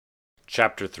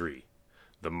Chapter 3: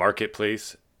 The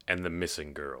Marketplace and the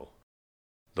Missing Girl.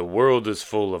 The world is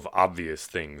full of obvious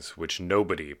things which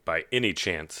nobody, by any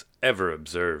chance, ever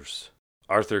observes.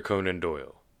 Arthur Conan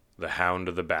Doyle, The Hound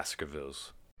of the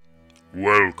Baskervilles.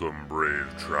 Welcome,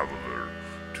 brave traveler,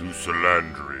 to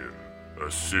Salandrian, a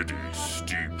city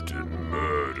steeped in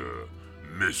murder,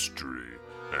 mystery,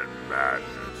 and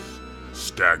madness.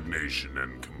 Stagnation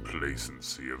and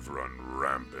complacency have run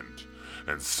rampant,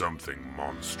 and something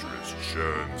monstrous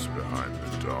churns behind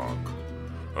the dark.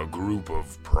 A group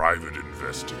of private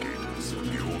investigators are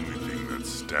the only thing that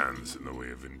stands in the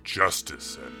way of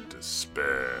injustice and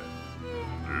despair.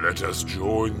 Let us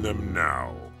join them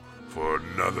now for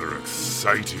another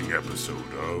exciting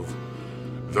episode of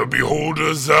The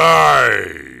Beholder's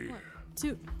Eye!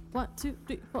 1, 2,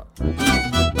 3, 4.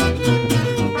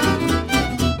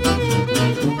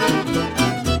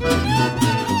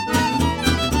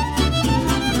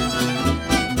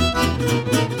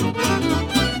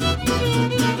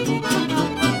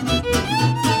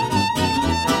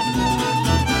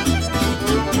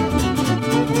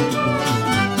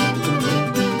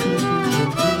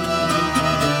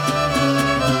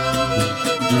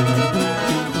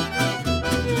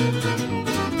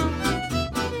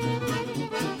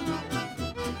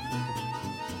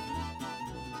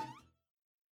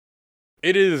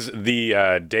 It is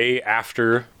the day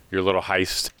after your little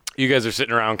heist. You guys are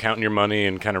sitting around counting your money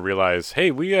and kind of realize,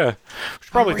 hey, we should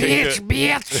probably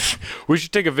we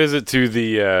should take a visit to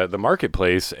the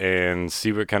marketplace and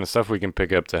see what kind of stuff we can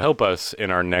pick up to help us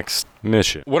in our next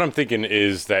mission. What I'm thinking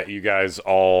is that you guys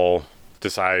all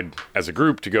decide as a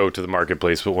group to go to the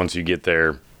marketplace, but once you get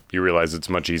there, you realize it's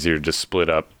much easier to just split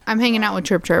up. I'm hanging out with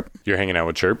Chirp Chirp. You're hanging out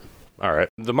with Chirp? All right.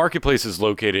 The marketplace is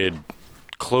located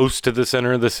close to the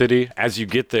center of the city. As you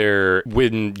get there,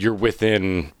 when you're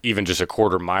within even just a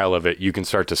quarter mile of it, you can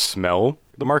start to smell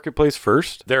the marketplace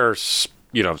first. There are,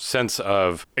 scents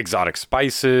of exotic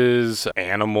spices,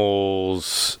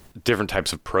 animals, different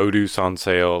types of produce on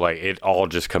sale. Like, it all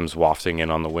just comes wafting in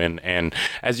on the wind. And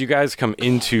as you guys come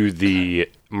into the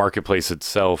marketplace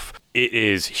itself, it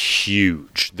is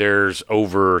huge. There's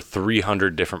over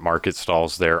 300 different market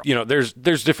stalls there. There's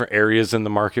different areas in the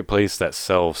marketplace that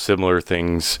sell similar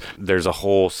things. There's a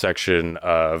whole section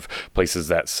of places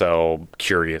that sell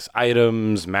curious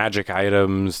items, magic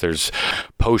items. There's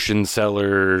potion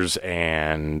sellers,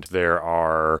 and there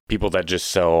are people that just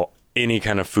sell any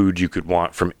kind of food you could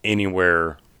want from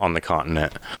anywhere on the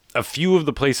continent. A few of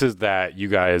the places that you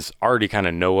guys already kind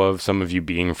of know of, some of you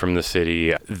being from the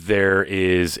city, there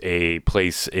is a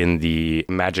place in the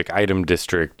magic item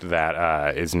district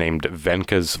that is named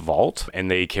Venka's Vault, and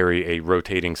they carry a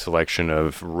rotating selection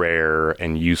of rare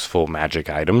and useful magic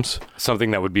items. Something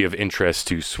that would be of interest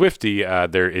to Swifty,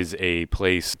 there is a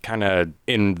place kind of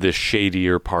in the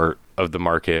shadier part of the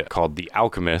market called The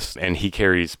Alchemist, and he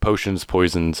carries potions,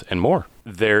 poisons, and more.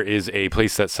 There is a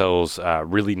place that sells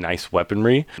really nice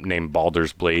weaponry named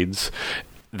Baldur's Blades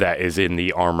that is in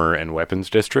the Armor and Weapons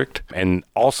District. And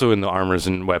also in the Armors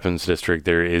and Weapons District,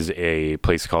 there is a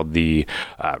place called the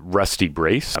Rusty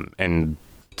Brace. And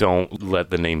don't let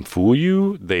the name fool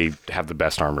you. They have the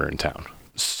best armor in town.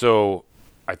 So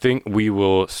I think we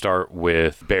will start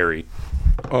with Barry.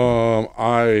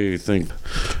 I think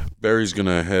Barry's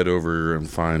gonna head over and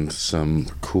find some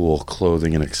cool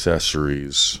clothing and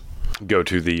accessories. Go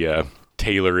to the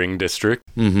tailoring district.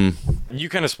 Mm-hmm. You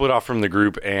kind of split off from the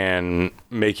group and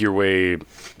make your way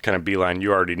kind of beeline.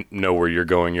 You already know where you're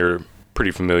going. You're pretty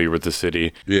familiar with the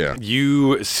city. Yeah.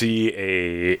 You see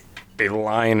a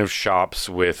line of shops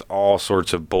with all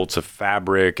sorts of bolts of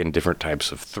fabric and different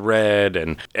types of thread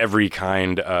and every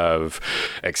kind of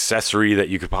accessory that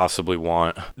you could possibly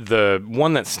want. The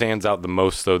one that stands out the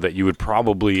most, though, that you would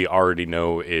probably already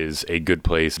know is a good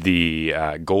place, the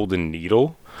Golden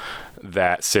Needle,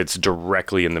 that sits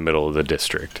directly in the middle of the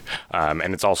district.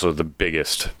 And it's also the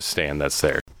biggest stand that's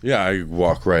there. Yeah, I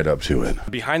walk right up to it.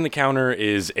 Behind the counter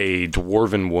is a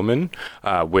dwarven woman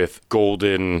with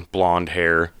golden blonde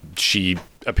hair. She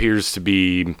appears to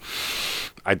be,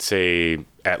 I'd say,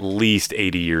 at least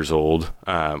 80 years old,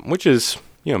 which is,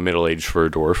 middle-aged for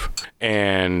a dwarf.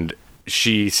 And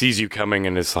she sees you coming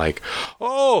and is like,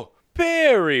 "Oh,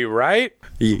 Barry, right?"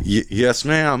 Yes,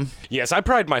 ma'am. Yes, I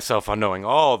pride myself on knowing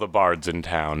all the bards in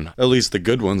town. At least the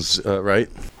good ones, right?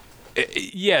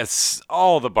 Yes,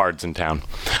 all the bards in town.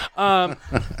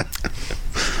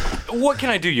 What can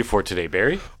I do you for today,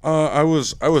 Barry? I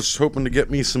was hoping to get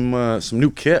me some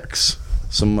new kicks,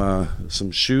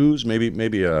 some shoes,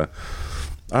 maybe a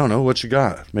I don't know what you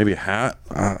got. Maybe a hat.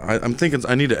 I'm thinking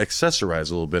I need to accessorize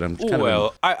a little bit. I'm kind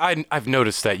Well, I've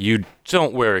noticed that you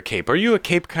don't wear a cape. Are you a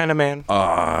cape kind of man?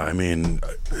 I mean,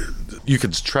 you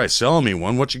could try selling me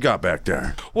one. What you got back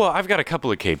there? Well, I've got a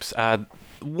couple of capes.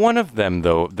 One of them,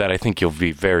 though, that I think you'll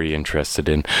be very interested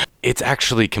in. It's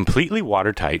actually completely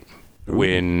watertight.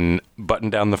 When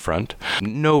buttoned down the front.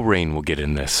 No rain will get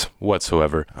in this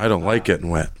whatsoever. I don't like getting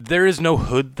wet. There is no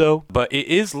hood, though, but it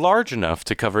is large enough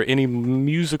to cover any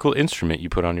musical instrument you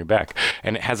put on your back.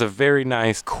 And it has a very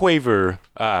nice quaver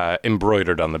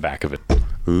embroidered on the back of it.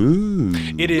 Ooh.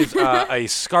 It is a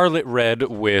scarlet red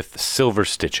with silver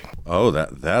stitching. Oh,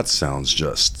 that sounds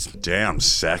just damn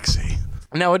sexy.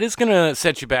 Now, it is going to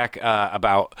set you back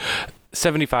about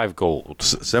 75 gold.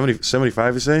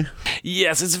 75, you say?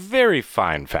 Yes, it's very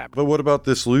fine fabric. But what about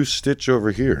this loose stitch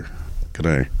over here? Can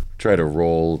I try to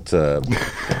roll to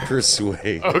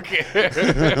persuade Okay.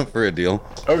 for a deal?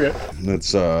 Okay.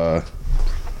 That's a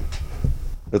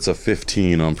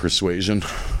 15 on persuasion.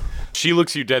 She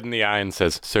looks you dead in the eye and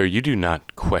says, "Sir, you do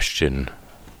not question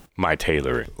my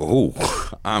tailoring." Oh,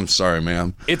 I'm sorry,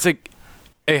 ma'am. It's a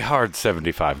hard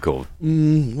 75 gold.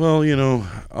 Well,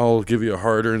 I'll give you a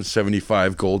hard-earned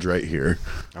 75 gold right here.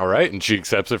 All right, and she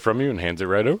accepts it from you and hands it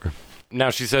right over. Now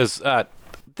she says,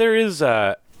 there is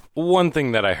one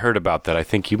thing that I heard about that I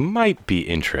think you might be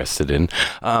interested in.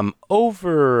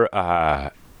 Over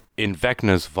in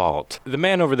Vecna's vault, the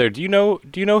man over there, do you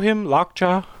know him,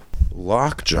 Lockjaw?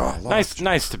 Lockjaw. Nice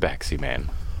tabaxi man.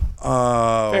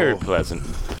 Oh. Very pleasant.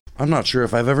 I'm not sure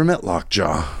if I've ever met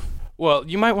Lockjaw. Well,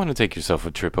 you might want to take yourself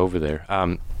a trip over there.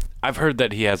 I've heard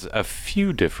that he has a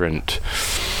few different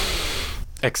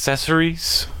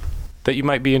accessories that you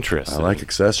might be interested in. I like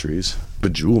accessories.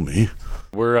 Bejewel me.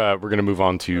 We're gonna move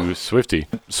on to Swifty.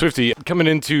 Swifty, coming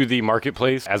into the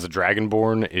marketplace as a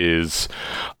Dragonborn is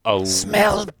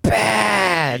Smells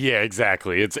bad. Yeah,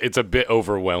 exactly. It's a bit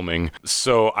overwhelming.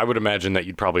 So I would imagine that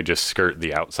you'd probably just skirt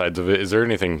the outsides of it. Is there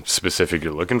anything specific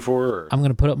you're looking for? Or? I'm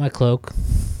gonna put up my cloak,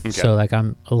 so like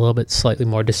I'm a little bit slightly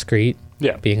more discreet.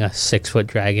 Yeah. Being a 6-foot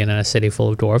dragon in a city full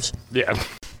of dwarves. Yeah.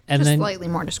 And Just then slightly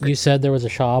more discreet. you said there was a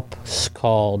shop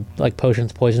called like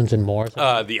Potions, Poisons, and More.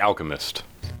 The Alchemist.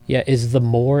 Yeah, is the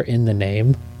more in the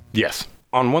name? Yes.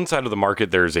 On one side of the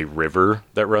market, there's a river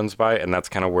that runs by, and that's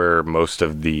kind of where most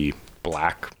of the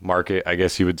black market, I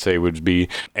guess you would say, would be.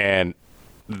 And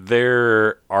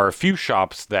there are a few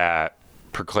shops that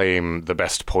proclaim the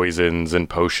best poisons and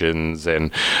potions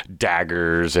and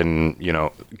daggers and,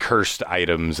 cursed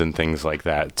items and things like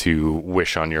that to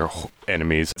wish on your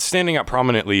enemies. Standing out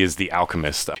prominently is the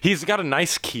Alchemist. He's got a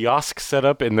nice kiosk set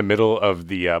up in the middle of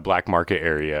the black market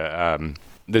area.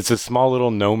 It's a small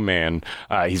little gnome man.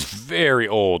 He's very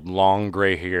old, long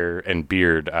gray hair and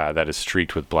beard that is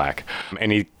streaked with black.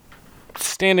 And he's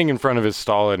standing in front of his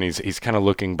stall, and he's kind of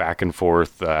looking back and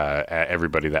forth at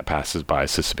everybody that passes by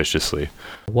suspiciously.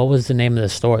 What was the name of the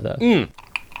store, though?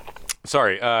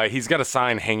 Sorry, he's got a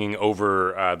sign hanging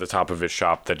over the top of his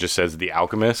shop that just says The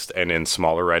Alchemist, and in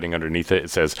smaller writing underneath it, it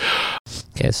says...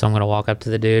 Okay, so I'm going to walk up to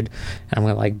the dude, and I'm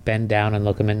going to, bend down and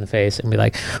look him in the face and be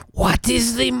like, "What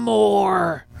is the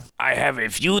more?" I have a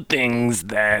few things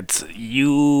that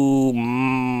you...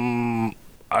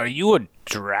 are you a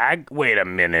drag? Wait a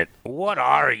minute. What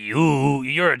are you?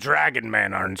 You're a dragon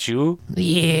man, aren't you?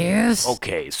 Yes.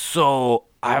 Okay, so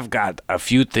I've got a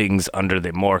few things under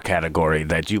the more category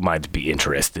that you might be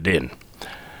interested in.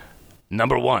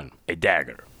 Number 1, a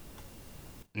dagger.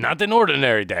 Not an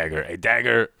ordinary dagger. A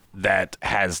dagger that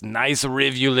has nice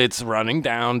rivulets running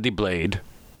down the blade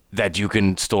that you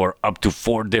can store up to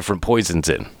 4 different poisons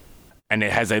in. And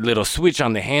it has a little switch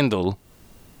on the handle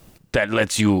that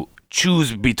lets you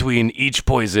choose between each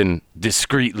poison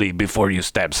discreetly before you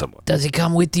stab someone. Does it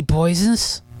come with the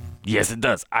poisons? Yes, it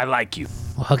does. I like you.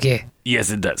 Okay. Yes,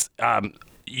 it does.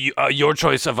 Your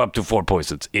choice of up to 4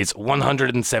 poisons. It's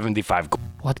 175 gold.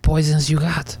 What poisons you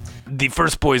got? The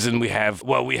first poison we have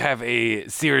a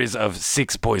series of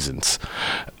 6 poisons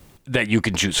that you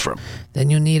can choose from. Then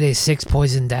you need a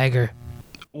 6-poison dagger.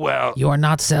 Well, You are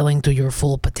not selling to your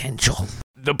full potential.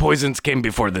 the poisons came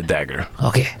before the dagger.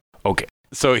 Okay. Okay.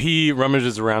 So he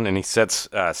rummages around and he sets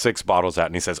 6 bottles out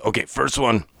and he says, okay, first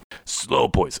one, slow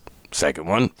poison. Second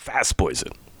one, fast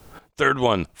poison. Third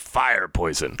one, fire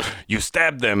poison. You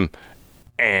stab them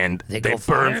and They they go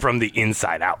burn fire? from the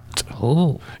inside out.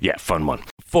 Oh. Yeah, fun one.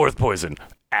 Fourth poison,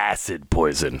 acid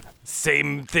poison.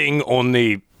 Same thing,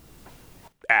 only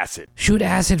acid. Shoot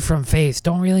acid from face.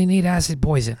 Don't really need acid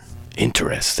poison.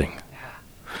 Interesting.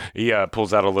 He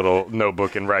pulls out a little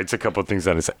notebook and writes a couple of things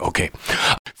down and says, okay,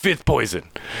 5th poison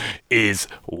is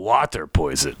water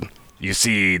poison. You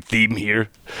see theme here?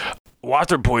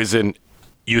 water poison,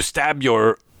 you stab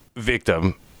your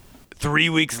victim. 3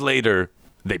 weeks later,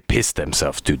 they piss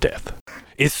themselves to death.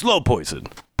 It's slow poison,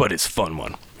 but it's fun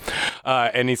one.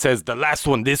 And he says, the last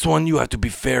one, this one, you have to be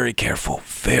very careful.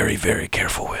 Very, very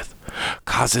careful with.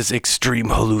 Causes extreme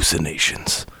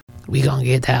hallucinations. We gonna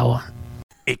get that one.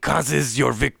 It causes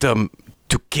your victim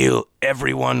to kill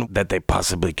everyone that they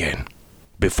possibly can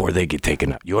before they get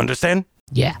taken out. You understand?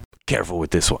 Yeah. Careful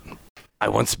with this one. I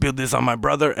once spilled this on my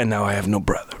brother, and now I have no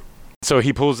brother. So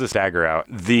he pulls this dagger out.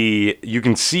 You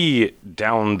can see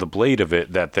down the blade of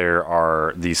it that there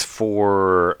are these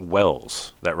 4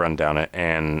 wells that run down it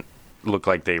and look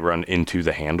like they run into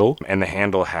the handle. And the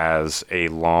handle has a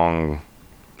long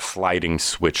sliding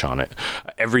switch on it.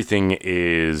 Everything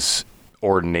is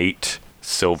ornate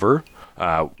silver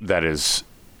that is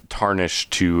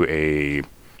tarnished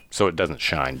so it doesn't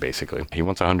shine, basically. He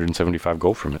wants 175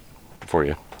 gold from it for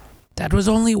you. That was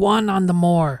only one on the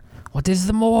moor. What is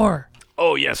the moor?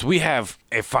 Oh, yes, we have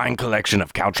a fine collection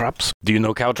of caltrops. Do you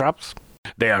know caltrops?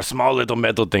 They are small little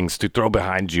metal things to throw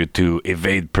behind you to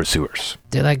evade pursuers.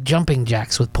 They're like jumping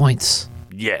jacks with points.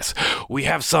 Yes, we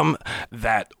have some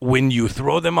that when you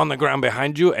throw them on the ground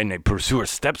behind you and a pursuer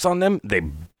steps on them, they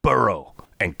burrow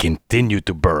and continue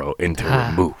to burrow until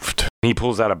removed. He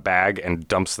pulls out a bag and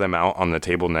dumps them out on the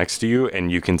table next to you,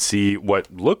 and you can see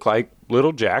what look like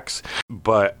little jacks,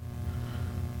 but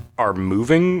are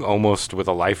moving almost with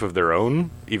a life of their own,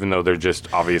 even though they're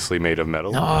just obviously made of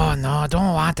metal. No,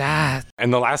 don't want that.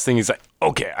 And the last thing, he's like,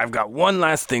 okay, I've got one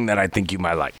last thing that I think you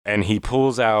might like. And he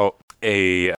pulls out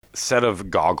a set of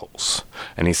goggles,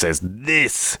 and he says,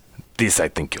 this I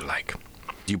think you like.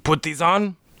 You put these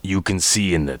on, you can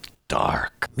see in the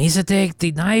dark. Misa take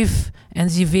the knife and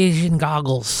the vision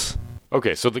goggles.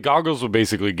 Okay, so the goggles will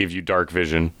basically give you dark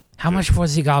vision. How much for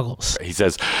the goggles? He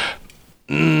says,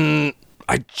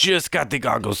 I just got the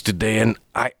goggles today, and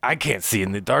I can't see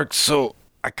in the dark, so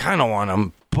I kind of want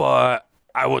them, but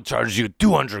I will charge you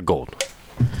 200 gold.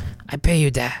 I pay you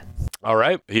that. All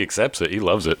right. He accepts it. He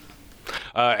loves it.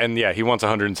 And yeah, he wants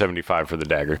 175 for the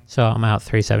dagger. So I'm out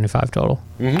 375 total.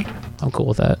 Mm-hmm. I'm cool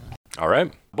with that. All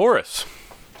right. Boris.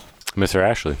 Mr.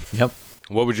 Ashley. Yep.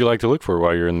 What would you like to look for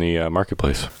while you're in the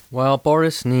marketplace? Well,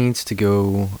 Boris needs to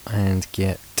go and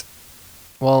get...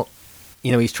 Well,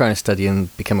 he's trying to study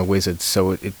and become a wizard,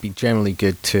 so it'd be generally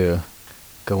good to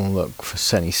go and look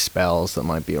for any spells that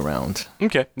might be around.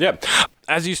 Okay, yeah.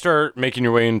 As you start making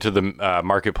your way into the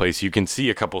marketplace, you can see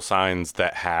a couple signs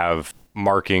that have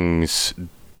markings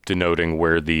denoting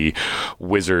where the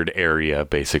wizard area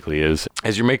basically is.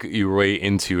 As you make your way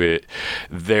into it,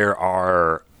 there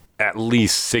are at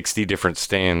least 60 different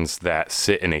stands that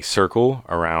sit in a circle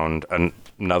around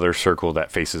another circle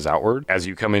that faces outward. As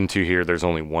you come into here, there's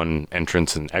only one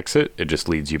entrance and exit. It just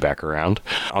leads you back around.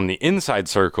 On the inside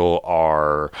circle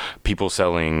are people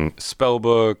selling spell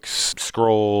books,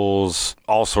 scrolls,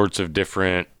 all sorts of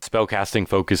different spellcasting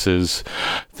focuses,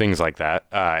 things like that.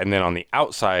 And then on the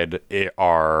outside, it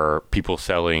are people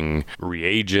selling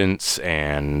reagents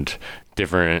and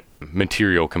different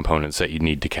material components that you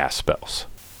need to cast spells.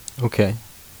 Okay.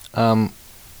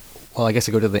 Well, I guess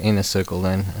I go to the inner circle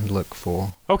then and look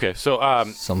for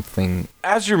something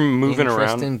as you're moving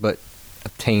interesting, around, but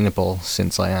obtainable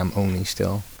since I am only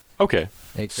still a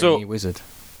wizard.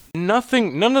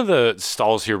 None of the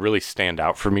stalls here really stand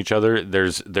out from each other.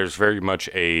 There's very much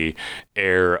a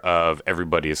air of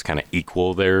everybody is kind of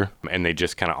equal there, and they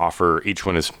just kind of offer, each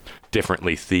one is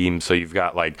differently themed. So you've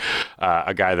got like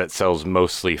a guy that sells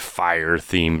mostly fire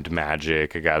themed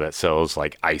magic, a guy that sells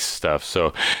like ice stuff.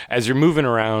 So as you're moving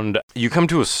around, you come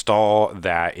to a stall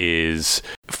that is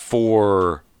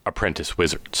for apprentice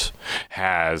wizards,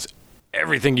 has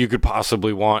everything you could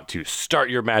possibly want to start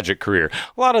your magic career.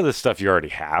 A lot of this stuff you already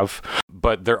have,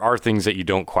 but there are things that you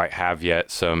don't quite have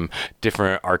yet. Some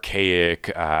different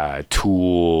archaic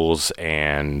tools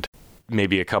and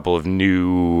maybe a couple of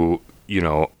new,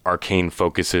 arcane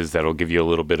focuses that'll give you a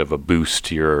little bit of a boost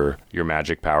to your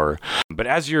magic power. But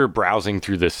as you're browsing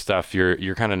through this stuff,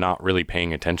 you're kind of not really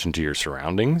paying attention to your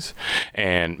surroundings.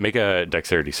 And make a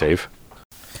dexterity save.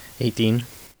 18.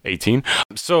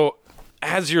 So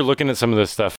as you're looking at some of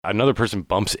this stuff, another person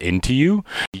bumps into you.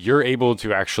 You're able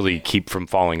to actually keep from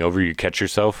falling over. You catch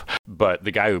yourself, but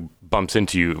the guy who bumps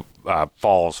into you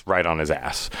falls right on his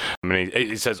ass. I mean,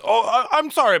 he says, "Oh, I'm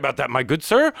sorry about that, my good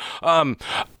sir. I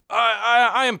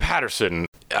am Patterson.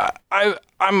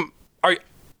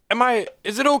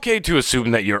 Is it okay to assume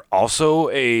that you're also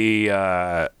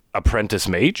a apprentice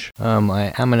mage?"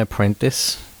 I am an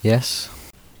apprentice. Yes.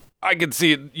 I can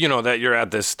see, that you're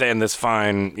at this stand, this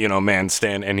fine, man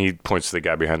stand, and he points to the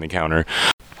guy behind the counter.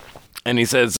 And he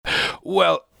says,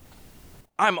 well,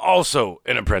 I'm also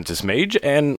an apprentice mage,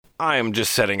 and I am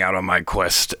just setting out on my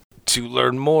quest to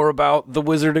learn more about the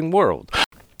wizarding world.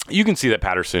 You can see that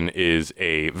Patterson is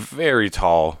a very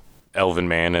tall elven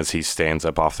man as he stands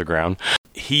up off the ground.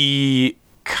 He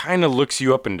kind of looks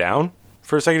you up and down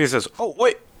for a second. He says, "Oh,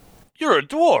 wait, you're a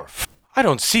dwarf. I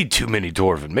don't see too many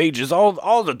dwarven mages.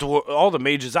 All the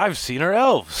mages I've seen are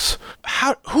elves.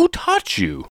 Who taught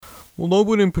you?" Well, no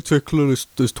one in particular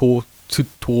has taught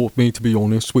me, to be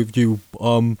honest with you.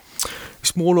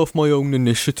 It's more of my own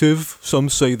initiative. Some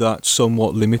say that's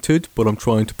somewhat limited, but I'm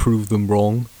trying to prove them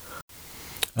wrong.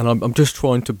 And I'm just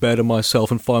trying to better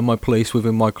myself and find my place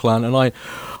within my clan. And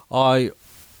I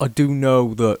do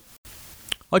know that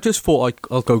I just thought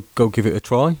I'll go give it a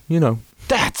try, you know.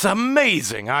 That's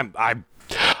amazing.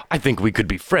 I think we could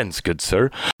be friends, good sir.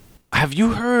 Have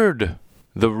you heard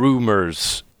the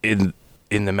rumors in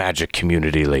the magic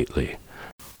community lately?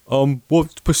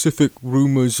 What specific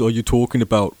rumors are you talking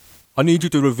about? I need you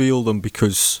to reveal them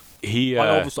because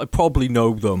I probably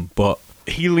know them, but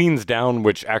he leans down,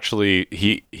 which actually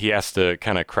he has to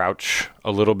kind of crouch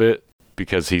a little bit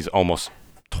because he's almost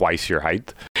twice your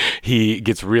height. He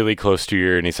gets really close to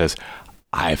you and he says,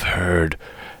 "I've heard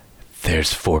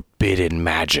there's forbidden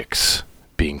magics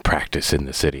being practiced in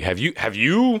the city. Have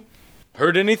you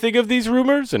heard anything of these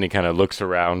rumors?" And he kind of looks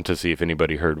around to see if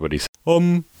anybody heard what he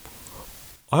said.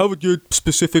 I haven't yet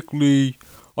specifically.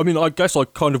 I mean, I guess I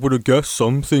kind of would have guessed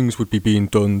some things would be being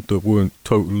done that weren't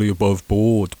totally above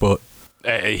board, but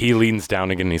he leans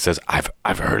down again and he says,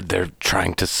 I've heard they're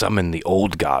trying to summon the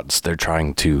old gods. They're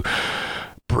trying to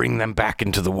bring them back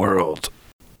into the world.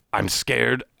 I'm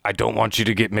scared. I don't want you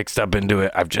to get mixed up into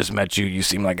it. I've just met you. You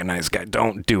seem like a nice guy.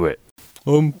 Don't do it."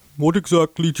 What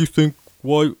exactly do you think?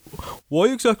 Why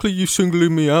exactly are you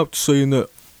singling me out, saying that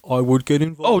I would get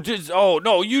involved?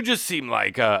 No, you just seem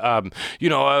like a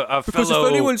because fellow.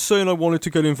 if anyone's saying I wanted to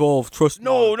get involved, trust me.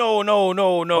 No. I I'm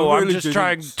really just didn't.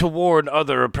 trying to warn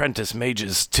other apprentice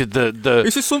mages to the.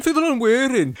 Is this something that I'm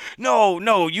wearing?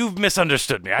 No, you've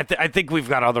misunderstood me. I think we've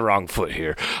got on the wrong foot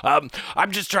here. I'm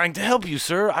just trying to help you,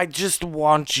 sir. I just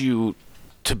want you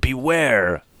to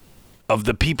beware of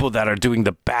the people that are doing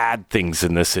the bad things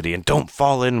in the city and don't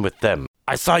fall in with them.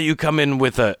 I saw you come in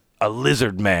with a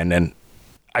lizard man, and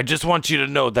I just want you to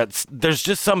know that there's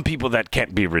just some people that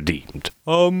can't be redeemed.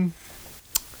 Okay.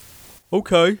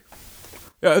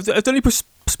 Yeah, are there any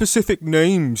specific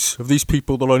names of these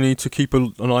people that I need to keep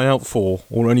an eye out for,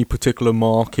 or any particular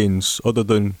markings other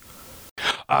than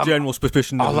general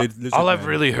suspicion that lizard all I've man?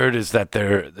 really heard is that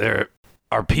there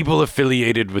are people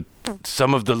affiliated with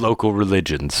some of the local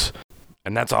religions,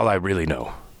 and that's all I really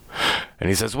know. And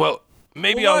he says, "Well,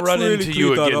 maybe I'll run into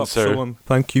you again, sir." So,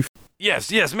 thank you.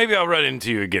 Yes, maybe I'll run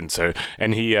into you again, sir.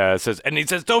 And he says,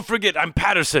 "Don't forget, I'm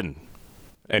Patterson."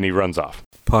 And he runs off.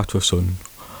 Patterson.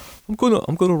 I'm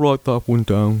gonna write that one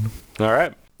down. All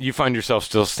right. You find yourself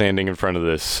still standing in front of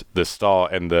this stall,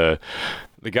 and the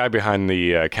guy behind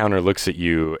the counter looks at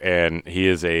you, and he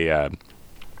is a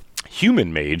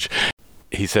human mage.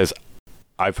 He says,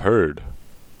 "I've heard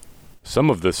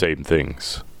some of the same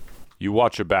things. You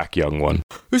watch your back, young one."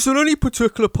 Is there any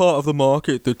particular part of the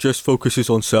market that just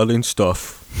focuses on selling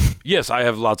stuff? "Yes, I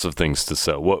have lots of things to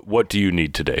sell. What do you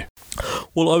need today?"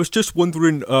 Well, I was just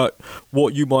wondering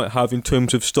what you might have in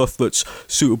terms of stuff that's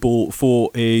suitable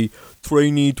for a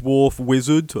trainee dwarf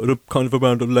wizard at kind of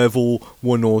around a level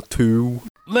 1 or 2.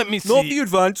 Let me see. Not the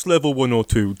advanced level 1 or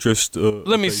 2, just...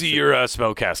 Let me see your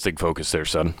spellcasting focus there,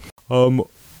 son.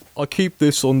 I keep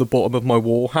this on the bottom of my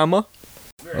warhammer.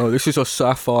 This is a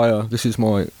sapphire. This is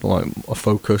my, a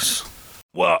focus.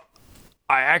 Well,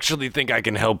 I actually think I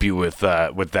can help you with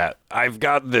that. I've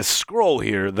got this scroll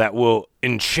here that will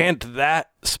enchant that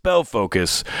spell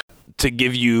focus to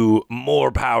give you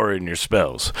more power in your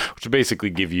spells, which will basically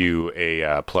give you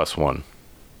a +1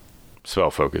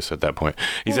 spell focus at that point.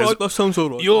 He says, Alright, that sounds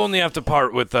alright. You'll only have to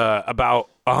part with about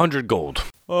 100 gold.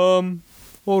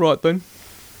 Alright then.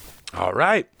 All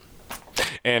right.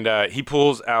 And he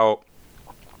pulls out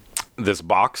this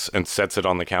box and sets it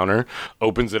on the counter,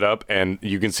 opens it up, and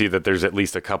you can see that there's at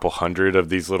least a couple hundred of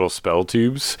these little spell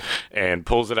tubes, and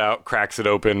pulls it out, cracks it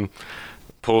open,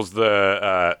 opens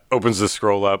the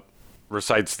scroll up,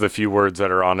 recites the few words that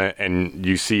are on it, and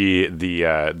you see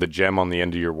the gem on the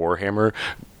end of your warhammer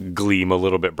gleam a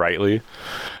little bit brightly,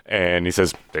 and he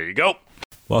says, "There you go."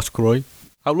 That's great.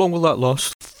 How long will that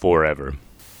last? Forever.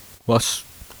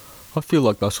 I feel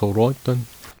like that's alright then.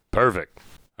 Perfect.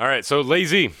 All right, so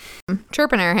Lazy.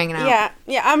 Chirp and I are hanging out.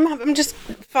 Yeah. I'm just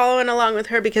following along with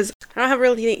her because I don't have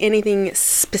really anything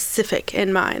specific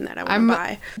in mind that I want to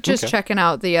buy. Just checking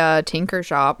out the tinker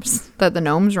shops that the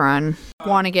gnomes run.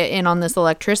 Want to get in on this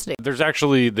electricity. There's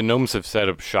actually, the gnomes have set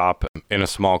up shop in a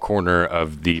small corner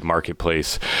of the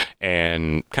marketplace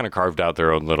and kind of carved out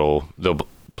their own little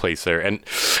place there. And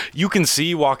you can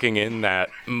see walking in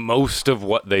that most of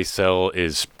what they sell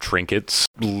is trinkets,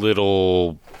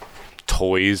 little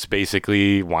toys,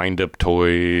 basically, wind-up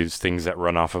toys, things that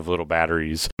run off of little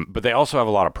batteries. But they also have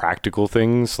a lot of practical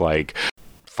things like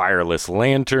fireless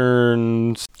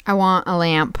lanterns. I want a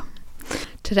lamp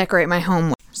to decorate my home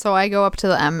with. So I go up to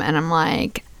them and I'm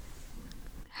like,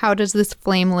 how does this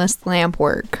flameless lamp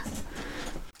work?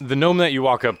 The gnome that you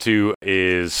walk up to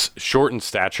is short in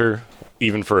stature,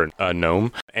 even for a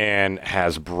gnome, and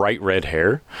has bright red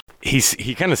hair.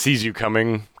 He kind of sees you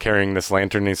coming carrying this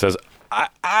lantern and he says,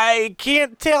 I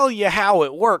can't tell you how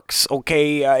it works,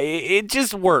 okay? It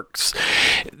just works.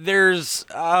 There's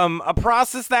a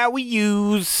process that we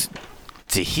use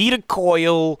to heat a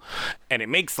coil, and it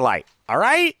makes light, all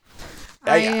right?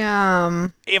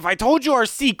 If I told you our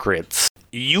secrets,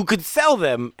 you could sell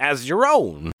them as your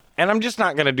own, and I'm just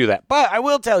not going to do that. But I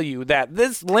will tell you that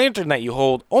this lantern that you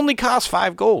hold only costs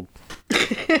 5 gold.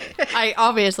 I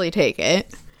obviously take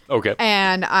it. Okay.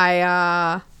 And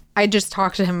I just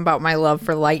talked to him about my love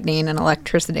for lightning and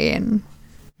electricity and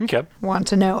want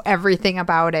to know everything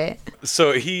about it.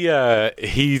 So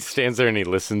he stands there and he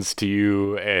listens to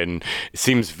you and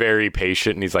seems very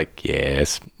patient, and he's like,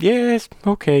 yes,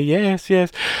 okay,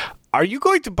 yes. Are you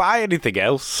going to buy anything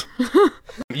else?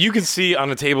 You can see on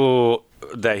a table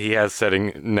that he has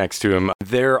sitting next to him,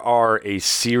 there are a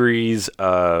series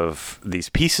of these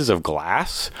pieces of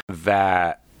glass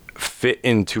that fit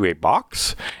into a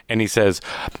box, and he says,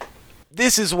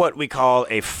 this is what we call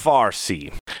a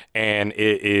farsi, and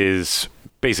it is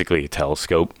basically a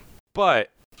telescope.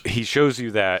 But he shows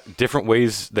you that different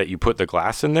ways that you put the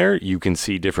glass in there, you can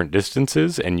see different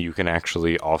distances, and you can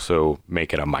actually also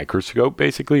make it a microscope,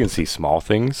 basically, and see small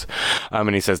things.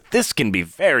 And he says, this can be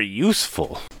very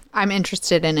useful. I'm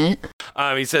interested in it.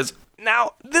 He says,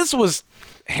 now, this was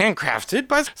handcrafted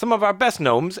by some of our best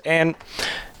gnomes, and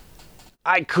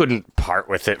I couldn't part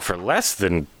with it for less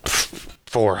than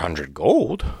 400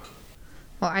 gold.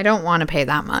 Well, I don't want to pay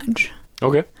that much.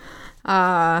 Okay.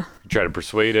 Try to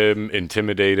persuade him,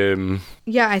 intimidate him.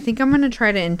 Yeah, I think I'm going to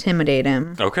try to intimidate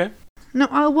him. Okay. No,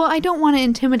 well, I don't want to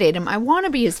intimidate him. I want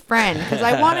to be his friend because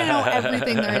I want to know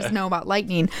everything there is to know about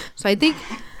lightning. So I think,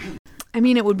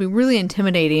 it would be really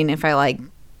intimidating if I,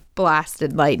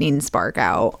 blasted lightning spark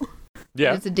out.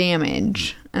 Yeah. It's a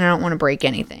damage, and I don't want to break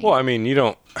anything. Well, you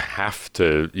don't have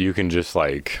to. You can just,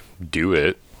 do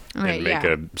it and make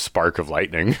a spark of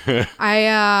lightning.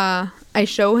 I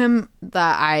show him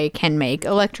that I can make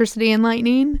electricity and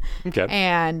lightning. Okay.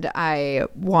 And I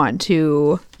want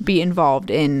to be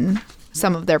involved in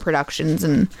some of their productions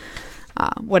and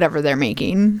whatever they're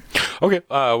making. Okay.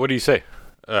 What do you say?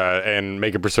 And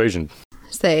make a persuasion.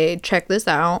 Say, check this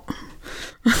out.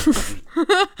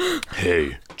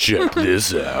 Hey, check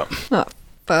this out. Oh,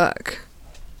 fuck.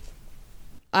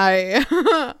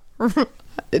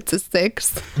 It's a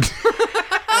 6.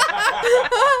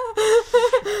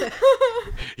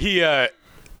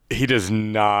 He does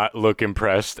not look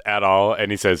impressed at all,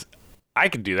 and he says, I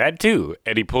can do that too.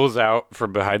 And he pulls out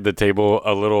from behind the table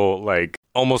a little,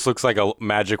 almost looks like a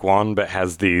magic wand, but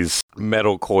has these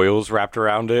metal coils wrapped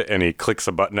around it, and he clicks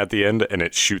a button at the end, and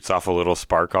it shoots off a little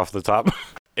spark off the top.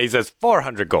 He says,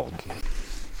 400 gold.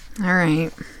 All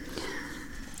right.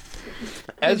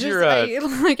 As you're I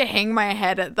hang my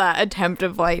head at that attempt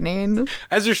of lightning.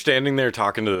 As you're standing there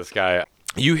talking to this guy,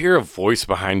 you hear a voice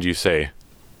behind you say,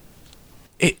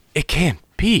 It can't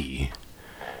be.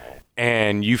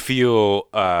 And you feel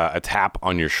a tap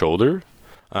on your shoulder.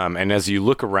 And as you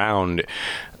look around,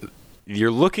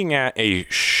 you're looking at a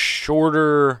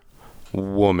shorter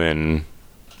woman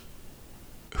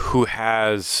who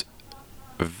has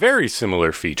very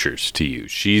similar features to you.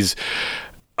 She's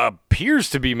appears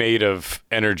to be made of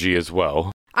energy as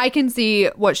well. I can see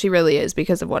what she really is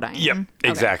because of what I am. Yep, Okay.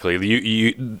 exactly.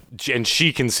 You and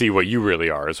she can see what you really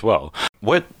are as well.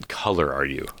 What color are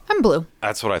you? I'm blue.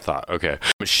 That's what I thought. Okay.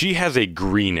 She has a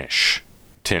greenish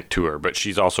tint to her, but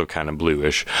she's also kind of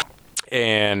bluish.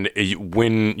 And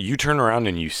when you turn around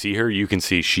and you see her, you can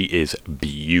see she is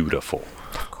beautiful.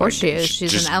 Of course she is.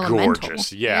 She's just an elemental.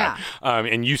 Gorgeous. Yeah.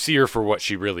 And you see her for what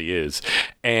she really is.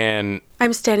 And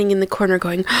I'm standing in the corner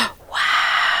going,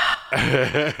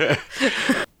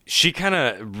 she kind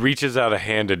of reaches out a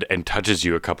hand and touches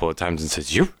you a couple of times and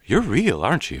says, You're real,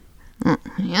 aren't you?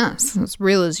 Yes, as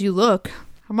real as you look.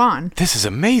 Come on. This is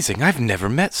amazing. I've never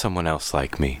met someone else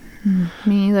like me.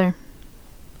 Me either.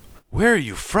 Where are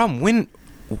you from? When?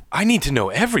 I need to know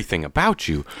everything about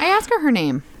you. I asked her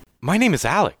name. My name is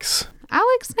Alex.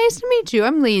 Alex, nice to meet you.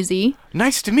 I'm Lazy.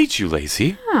 Nice to meet you,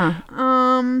 Lacey.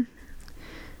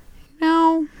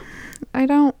 No, I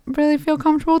don't really feel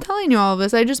comfortable telling you all of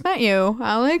this. I just met you,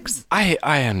 Alex. I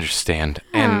understand,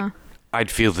 and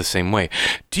I'd feel the same way.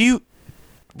 Do you...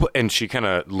 And she kind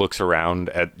of looks around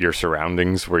at your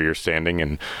surroundings where you're standing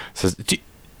and says,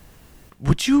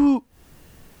 would you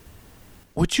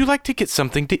like to get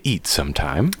something to eat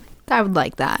sometime? I would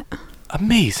like that.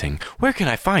 Amazing. Where can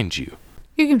I find you?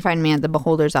 You can find me at the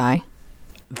Beholder's Eye.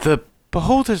 The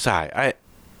Beholder's Eye.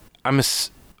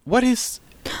 What is...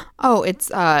 Oh,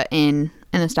 it's in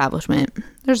an establishment.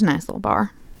 There's a nice little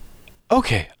bar.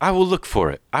 Okay, I will look for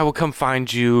it. I will come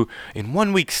find you in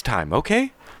 1 week's time,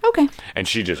 okay? Okay. And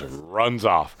she just runs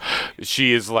off.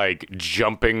 She is like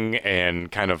jumping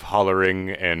and kind of hollering,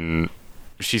 and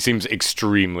she seems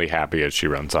extremely happy as she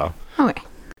runs off. Okay.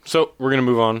 So we're going to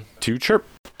move on to Chirp.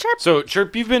 Chirp. So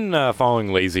Chirp, you've been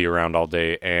following Lazy around all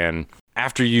day, and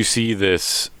after you see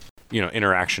this,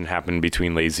 interaction happen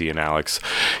between Lazy and Alex,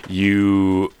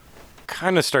 you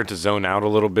kind of start to zone out a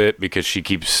little bit because she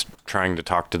keeps trying to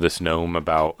talk to this gnome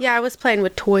about... Yeah, I was playing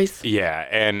with toys. Yeah,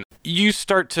 and you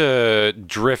start to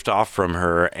drift off from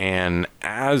her, and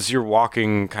as you're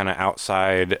walking kind of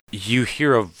outside, you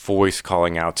hear a voice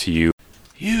calling out to you.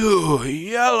 You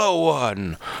yellow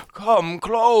one, come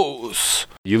close.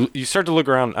 You start to look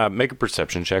around. Make a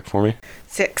perception check for me.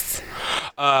 6.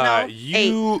 No,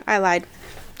 8. I lied.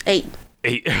 8.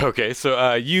 8. Okay,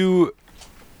 so you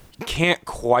can't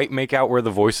quite make out where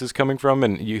the voice is coming from,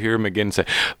 and you hear him again say,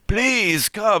 "Please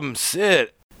come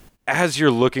sit." As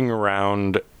you're looking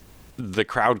around, the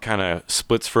crowd kind of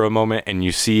splits for a moment, and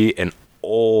you see an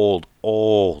old,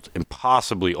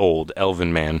 impossibly old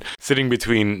elven man sitting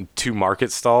between two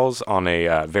market stalls on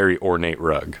a very ornate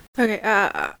rug. Okay,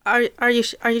 are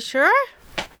you sure?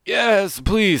 Yes,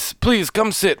 please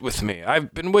come sit with me.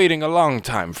 I've been waiting a long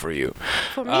time for you.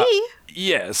 For me?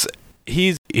 Yes.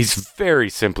 He's very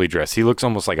simply dressed. He looks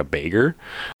almost like a beggar,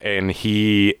 and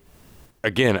he,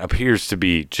 again, appears to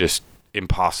be just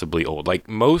impossibly old. Like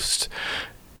most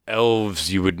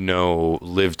elves you would know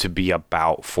live to be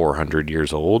about 400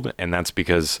 years old, and that's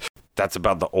because that's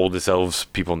about the oldest elves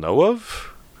people know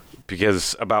of,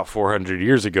 because about 400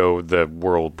 years ago the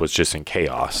world was just in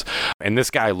chaos, and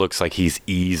this guy looks like he's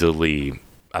easily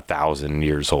 1,000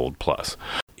 years old plus.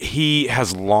 He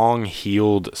has long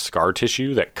healed scar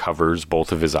tissue that covers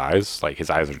both of his eyes. Like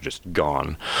his eyes are just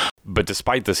gone. But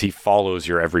despite this, he follows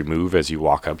your every move as you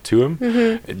walk up to him.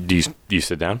 Mm-hmm. Do you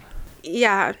sit down?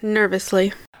 Yeah,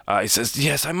 nervously. He says,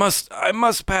 "Yes, I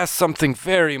must pass something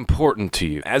very important to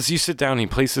you." As you sit down, he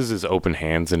places his open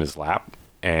hands in his lap,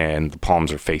 and the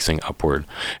palms are facing upward.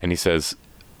 And he says,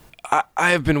 I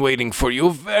have been waiting for you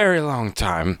a very long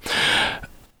time.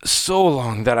 So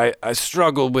long that I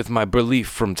struggle with my belief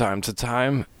from time to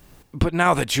time. But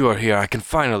now that you are here, I can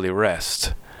finally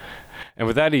rest." And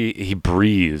with that, he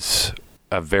breathes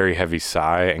a very heavy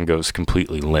sigh and goes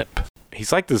completely limp.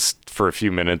 He's like this for a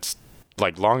few minutes,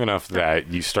 like long enough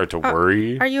that you start to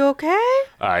worry. Are you okay?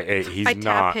 I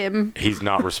tap him. He's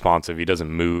not responsive. He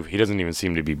doesn't move. He doesn't even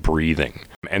seem to be breathing.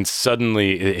 And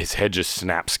suddenly his head just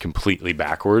snaps completely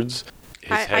backwards.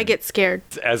 I get scared.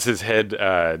 As his head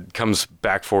comes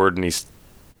back forward and he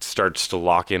starts to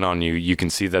lock in on you, you can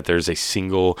see that there's a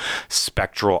single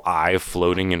spectral eye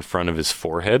floating in front of his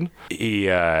forehead.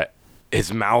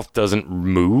 His mouth doesn't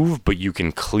move, but you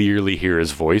can clearly hear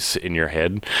his voice in your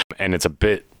head, and it's a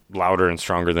bit louder and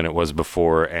stronger than it was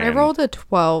before. And I rolled a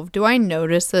 12. Do I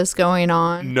notice this going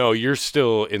on? No, you're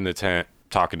still in the tent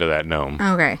talking to that gnome.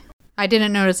 Okay. I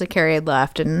didn't notice that Carrie had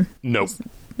left. And nope.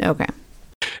 Okay.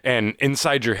 And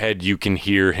inside your head, you can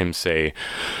hear him say,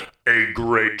 "A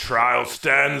great trial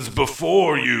stands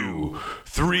before you.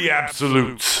 3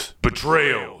 absolutes: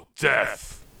 betrayal,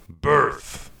 death,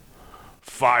 birth.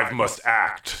 5 must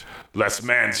act, lest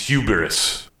man's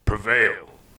hubris prevail."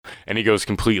 And he goes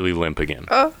completely limp again.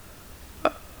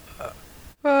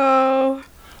 The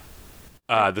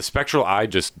spectral eye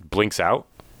just blinks out,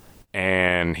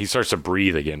 and he starts to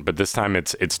breathe again, but this time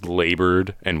it's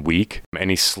labored and weak, and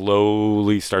he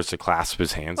slowly starts to clasp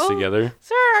his hands together.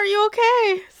 Sir, are you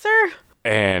okay? Sir.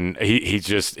 And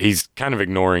he's kind of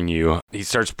ignoring you. He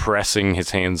starts pressing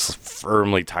his hands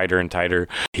firmly tighter and tighter.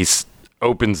 He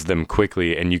opens them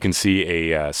quickly, and you can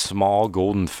see a small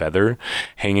golden feather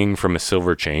hanging from a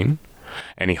silver chain,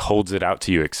 and he holds it out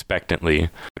to you expectantly,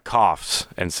 coughs,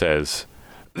 and says,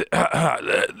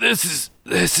 This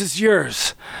is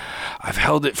yours. I've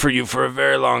held it for you for a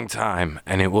very long time,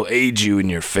 and it will aid you in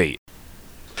your fate.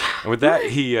 And with that,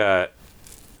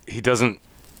 he doesn't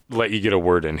let you get a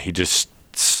word in. He just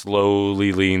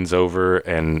slowly leans over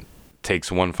and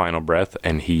takes one final breath,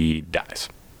 and he dies.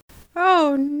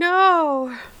 Oh,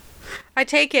 no. I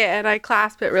take it and I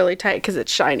clasp it really tight because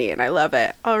it's shiny and I love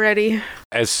it already.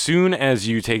 As soon as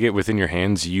you take it within your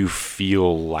hands, you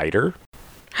feel lighter.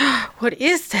 What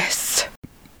is this?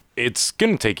 It's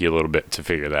going to take you a little bit to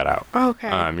figure that out. Okay.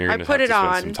 You're going to have to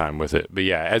spend some time with it. But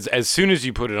yeah, as soon as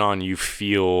you put it on, you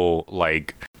feel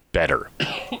like better.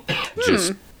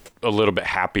 Just a little bit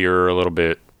happier, a little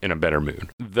bit in a better mood.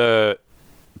 The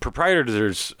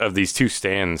proprietors of these two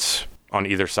stands on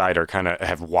either side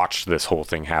have watched this whole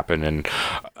thing happen and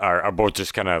are both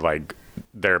just kind of like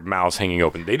their mouths hanging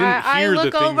open. They didn't hear the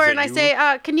things I look over and I say,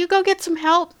 can you go get some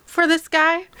help for this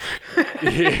guy?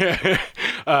 Yeah.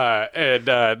 And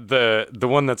the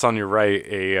one that's on your right,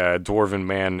 a dwarven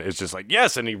man, is just like,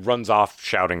 yes, and he runs off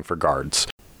shouting for guards.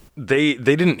 They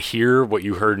didn't hear what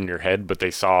you heard in your head, but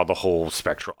they saw the whole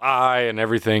spectral eye and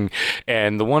everything.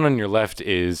 And the one on your left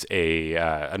is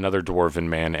another dwarven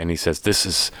man, and he says, This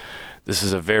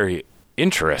is a very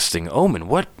interesting omen.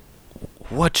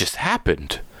 What just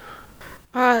happened?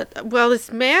 Well, this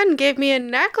man gave me a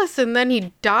necklace and then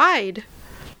he died.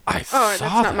 That's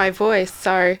not my voice.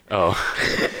 Sorry. Oh.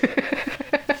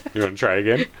 You want to try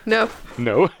again? No.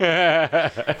 No.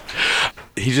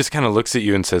 He just kind of looks at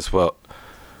you and says, well,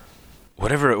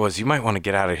 whatever it was, you might want to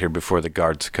get out of here before the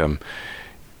guards come.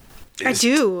 I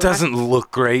do. Doesn't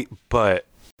look great, but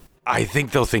I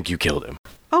think they'll think you killed him.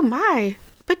 Oh my.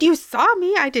 But you saw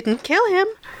me. I didn't kill him.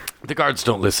 The guards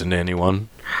don't listen to anyone.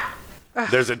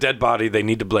 There's a dead body. They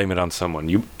need to blame it on someone.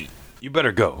 You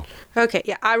better go. Okay,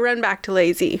 yeah. I run back to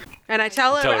Lazy. And I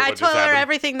tell her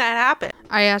everything that happened.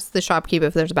 I asked the shopkeep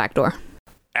if there's a back door.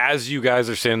 As you guys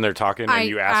are sitting there talking and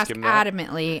you ask him that.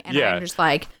 Adamantly, and I'm just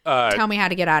like, tell me how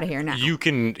to get out of here now. You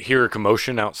can hear a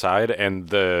commotion outside, and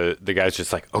the guy's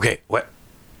just like, okay, what?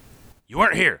 You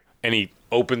weren't here. And he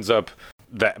opens up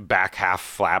that back half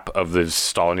flap of the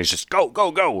stall, and he's just, go,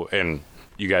 go, go. And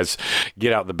you guys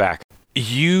get out the back.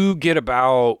 You get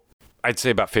I'd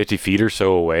say about 50 feet or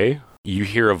so away. You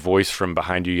hear a voice from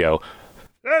behind you yell,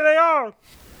 there they are.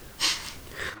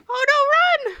 Oh,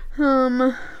 no,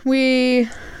 run! We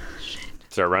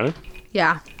Start running?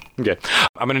 Yeah. Okay.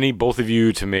 I'm going to need both of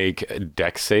you to make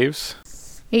dex saves.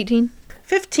 18.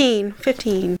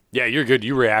 15. Yeah, you're good.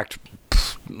 You react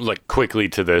like quickly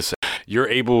to this. You're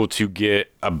able to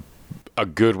get a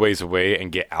good ways away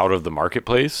and get out of the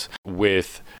marketplace.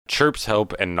 With Chirp's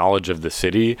help and knowledge of the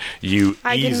city,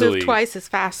 I can move twice as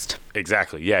fast.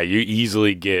 Exactly. Yeah, you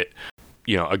easily get,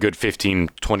 a good 15,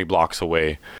 20 blocks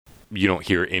away. You don't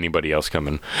hear anybody else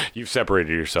coming. You've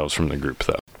separated yourselves from the group,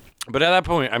 though. But at that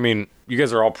point, you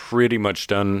guys are all pretty much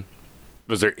done.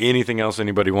 Was there anything else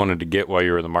anybody wanted to get while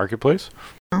you were in the marketplace?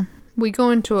 We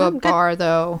go into a bar,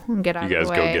 though, and get out of the way. You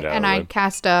guys go get out of the way. And I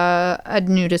cast a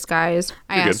new disguise.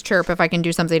 I asked Chirp if I can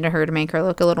do something to her to make her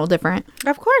look a little different.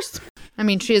 Of course.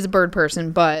 She is a bird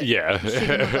person, but yeah, she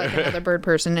can look like another bird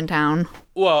person in town.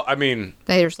 Well,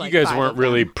 there's you guys weren't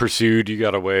really pursued. You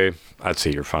got away. I'd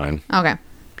say you're fine. Okay.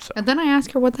 So. And then I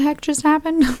ask her what the heck just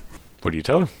happened. What do you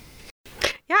tell her?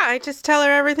 Yeah, I just tell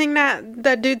her everything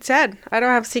that dude said. I don't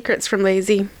have secrets from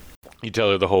Lazy. You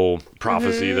tell her the whole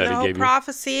prophecy that he gave you? The whole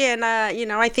prophecy, and,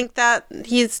 I think that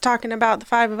he's talking about the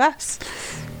five of us.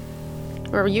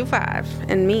 Or you five,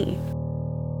 and me.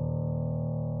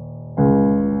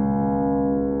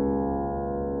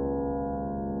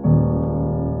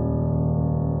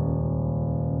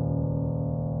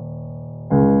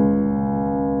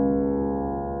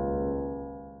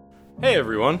 Hey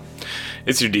everyone,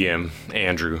 it's your DM,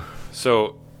 Andrew.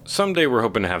 So, someday we're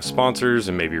hoping to have sponsors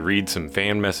and maybe read some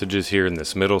fan messages here in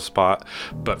this middle spot,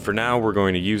 but for now we're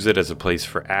going to use it as a place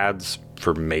for ads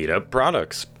for made-up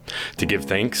products, to give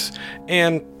thanks,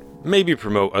 and maybe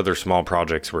promote other small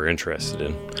projects we're interested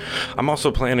in. I'm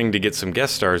also planning to get some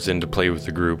guest stars in to play with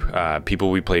the group,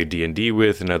 people we play D&D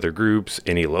with in other groups,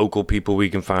 any local people we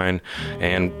can find,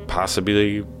 and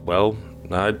possibly,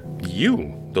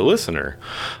 you, the listener.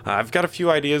 I've got a few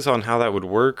ideas on how that would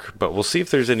work, but we'll see if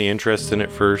there's any interest in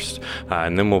it first,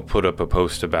 and then we'll put up a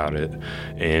post about it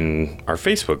in our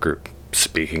Facebook group.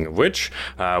 Speaking of which,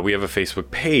 we have a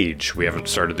Facebook page. We haven't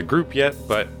started the group yet,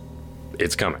 but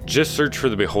it's coming. Just search for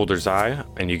The Beholder's Eye,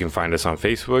 and you can find us on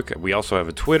Facebook. We also have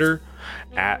a Twitter,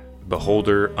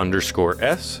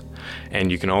 @Beholder_S,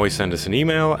 and you can always send us an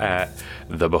email at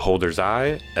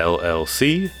thebeholderseye,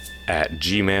 LLC,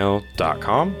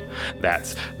 @gmail.com.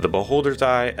 That's The Beholder's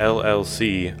Eye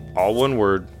LLC, all one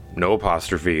word, no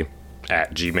apostrophe,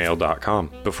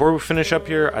 @gmail.com. Before we finish up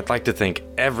here, I'd like to thank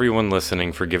everyone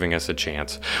listening for giving us a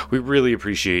chance. We really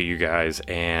appreciate you guys,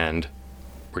 and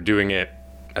we're doing it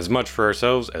as much for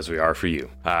ourselves as we are for you.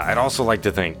 I'd also like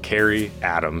to thank Carrie,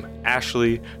 Adam,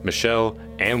 Ashley, Michelle,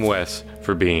 and Wes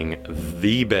for being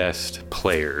the best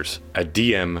players a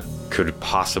DM could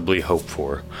possibly hope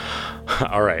for.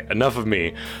 All right, enough of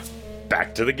me.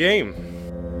 Back to the game.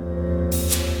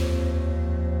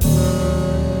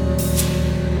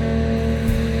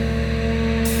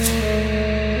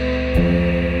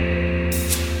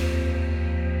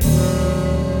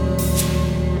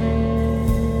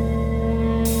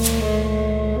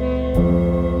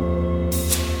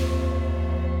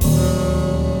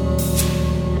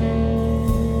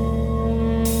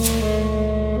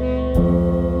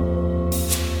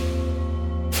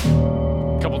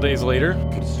 Days later,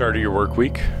 start of your work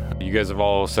week. You guys have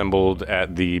all assembled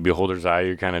at the Beholder's Eye.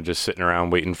 You're kind of just sitting around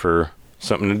waiting for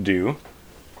something to do.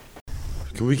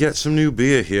 Can we get some new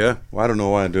beer here? Well, I don't know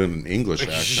why I'm doing an English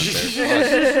accent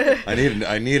there.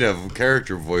 I need a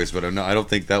character voice, but I don't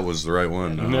think that was the right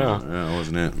one. No. That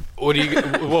wasn't it. What do you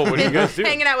guys do?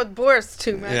 Hanging out with Boris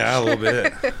too much. Yeah, a little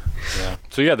bit. Yeah.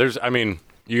 So yeah,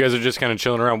 you guys are just kind of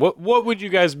chilling around. What would you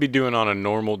guys be doing on a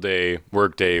normal day,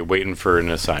 work day, waiting for an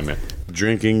assignment?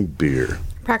 Drinking beer.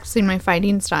 Practicing my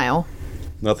fighting style.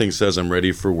 Nothing says I'm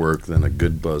ready for work than a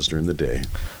good buzz during the day.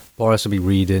 Boris will be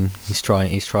reading. He's trying,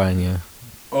 yeah.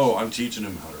 Oh, I'm teaching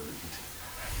him how to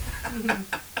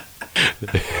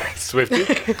read. Swifty?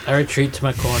 I retreat to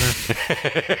my corner.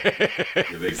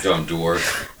 You big dumb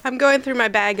dwarf. I'm going through my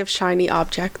bag of shiny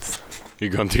objects. You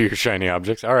going through your shiny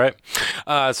objects. All right.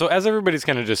 So as everybody's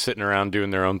kind of just sitting around doing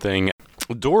their own thing,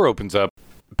 the door opens up.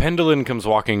 Pendleton comes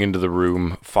walking into the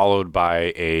room, followed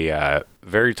by a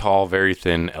very tall, very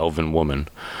thin elven woman.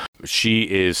 She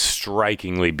is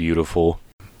strikingly beautiful,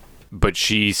 but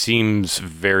she seems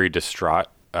very distraught,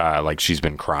 like she's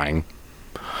been crying.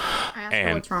 I asked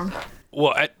her what's wrong.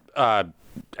 Well,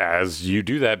 as you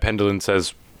do that, Pendleton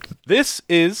says, "This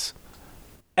is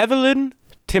Evelyn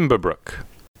Timberbrook.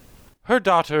 Her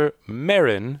daughter,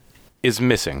 Marin, is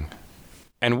missing,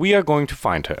 and we are going to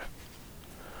find her.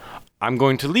 I'm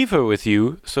going to leave her with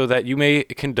you so that you may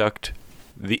conduct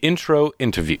the intro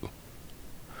interview."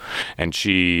 And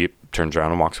she turns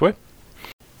around and walks away.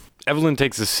 Evelyn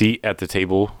takes a seat at the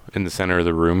table in the center of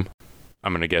the room.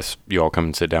 I'm going to guess you all come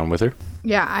and sit down with her.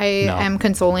 Yeah, I am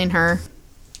consoling her.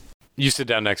 You sit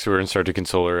down next to her and start to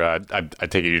console her. I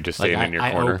take it you're just staying in your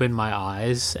corner. I open my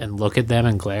eyes and look at them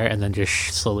and glare and then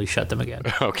just slowly shut them again.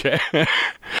 Okay.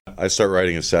 I start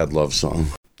writing a sad love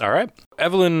song. All right.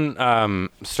 Evelyn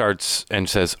starts and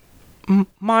says,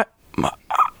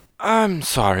 I'm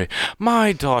sorry.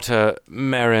 My daughter,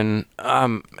 Marin,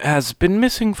 has been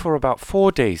missing for about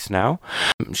 4 days now.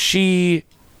 She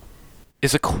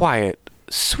is a quiet,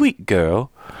 sweet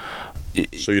girl.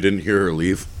 So you didn't hear her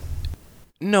leave?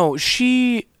 No,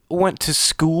 she went to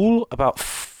school about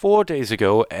 4 days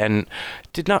ago and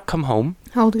did not come home.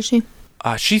 How old is she?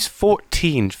 She's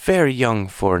 14, very young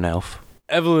for an elf.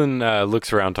 Evelyn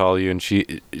looks around to all of you and she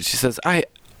says, I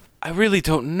really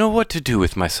don't know what to do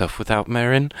with myself without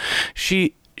Marin.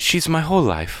 She's my whole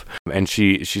life. And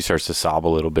she starts to sob a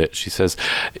little bit. She says,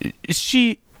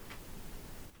 she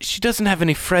doesn't have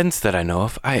any friends that I know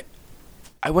of.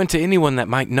 I went to anyone that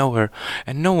might know her,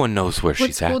 and no one knows where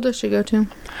she's at. What school does she go to?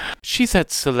 She's at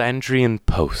Solandrian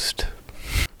Post.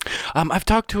 I've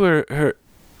talked to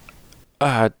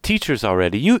her teachers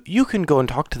already. You can go and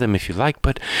talk to them if you like,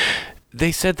 but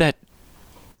they said that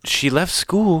she left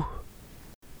school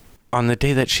on the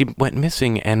day that she went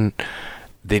missing, and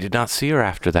they did not see her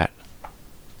after that.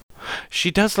 She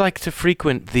does like to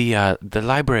frequent the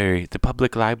library, the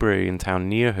public library in town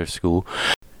near her school.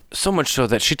 So much so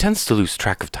that she tends to lose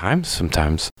track of time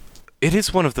sometimes. It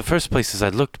is one of the first places I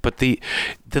looked, but the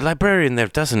librarian there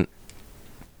doesn't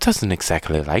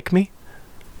exactly like me.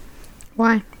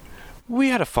 Why? We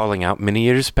had a falling out many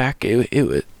years back. It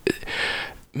was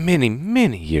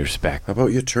many years back. How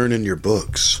about you turn in your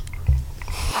books?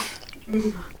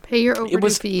 Pay your overdue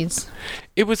fees.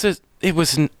 It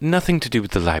was nothing to do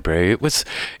with the library. It was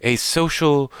a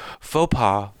social faux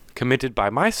pas committed by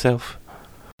myself.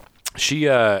 She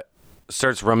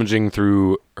starts rummaging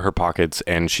through her pockets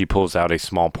and she pulls out a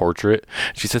small portrait.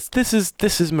 She says, "This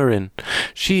is Marin.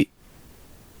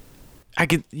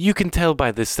 You can tell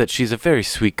by this that she's a very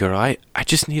sweet girl. I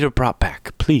just need her brought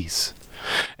back, please."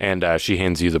 And she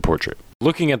hands you the portrait.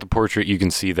 Looking at the portrait, you can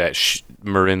see that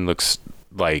Marin looks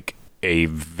like a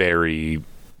very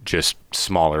just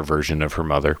smaller version of her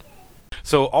mother.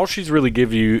 So all she's really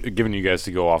given you guys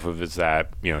to go off of is that,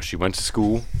 she went to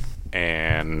school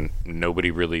and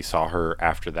nobody really saw her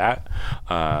after that.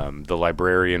 The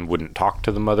librarian wouldn't talk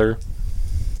to the mother,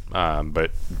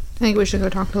 but... I think we should go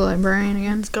talk to the librarian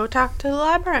again. Let's go talk to the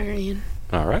librarian.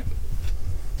 All right.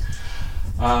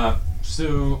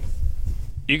 So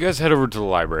you guys head over to the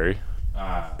library.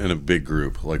 In a big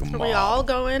group, like a mob. Are we all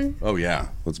going? Oh yeah,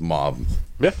 let's mob.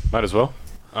 Yeah, might as well.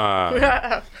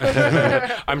 I'm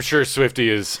sure Swifty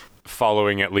is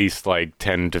following at least like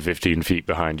 10 to 15 feet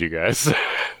behind you guys,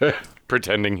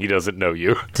 pretending he doesn't know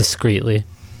you. Discreetly.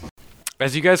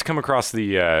 As you guys come across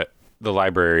the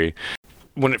library,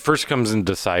 when it first comes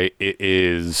into sight, it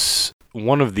is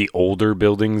one of the older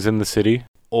buildings in the city.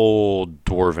 Old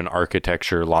dwarven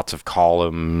architecture, lots of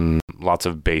columns, lots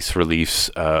of bas reliefs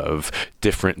of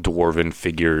different dwarven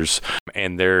figures.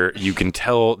 And there you can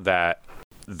tell that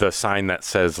the sign that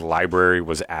says library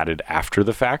was added after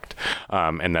the fact,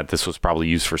 and that this was probably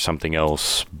used for something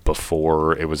else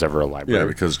before it was ever a library. Yeah,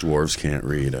 because dwarves can't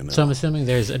read. I know. So I'm assuming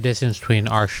there's a distance between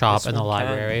our shop and the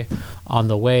library. On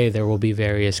the way, there will be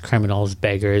various criminals,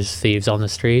 beggars, thieves on the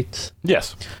streets.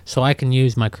 Yes. So I can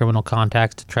use my criminal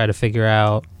contacts to try to figure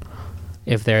out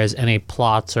if there is any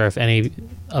plots or if any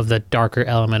of the darker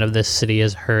element of this city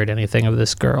has heard anything of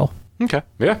this girl. Okay.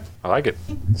 Yeah, I like it.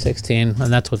 16,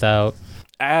 and that's without...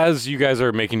 As you guys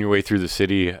are making your way through the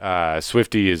city,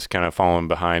 Swifty is kind of following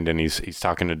behind, and he's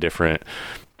talking to different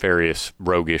various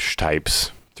roguish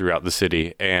types throughout the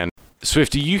city. And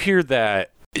Swifty, you hear that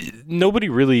nobody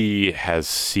really has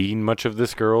seen much of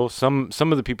this girl. Some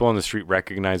of the people on the street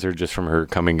recognize her just from her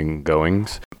coming and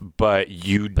goings, but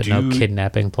no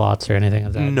kidnapping plots or anything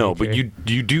of that nature. No, but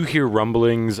you do hear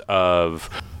rumblings of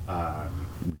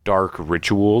dark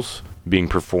rituals being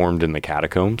performed in the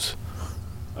catacombs.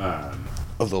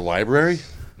 Of the library?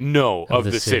 No, of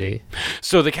the city.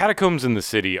 So the catacombs in the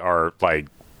city are like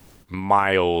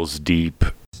miles deep.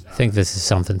 I think this is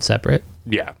something separate.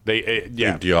 Yeah, Like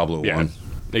Diablo 1.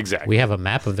 Exactly. We have a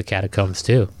map of the catacombs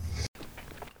too.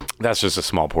 That's just a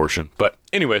small portion. But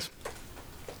anyways,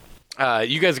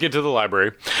 you guys get to the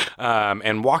library,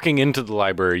 and walking into the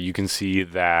library, you can see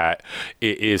that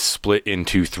it is split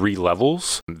into 3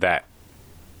 levels that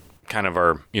kind of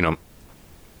are,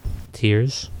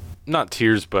 Tiers? Not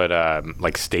tiers, but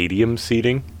like stadium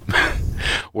seating,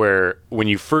 where when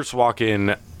you first walk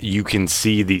in, you can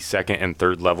see the 2nd and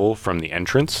 3rd level from the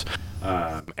entrance,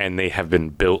 and they have been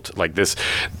built like this.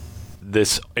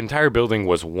 This entire building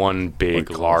was one big,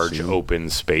 Like large, Colosseum. open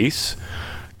space.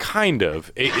 Kind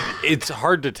of. It's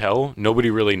hard to tell.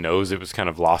 Nobody really knows. It was kind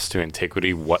of lost to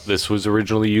antiquity what this was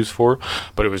originally used for,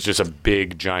 but it was just a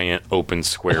big, giant, open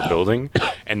square building,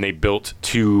 and they built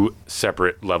 2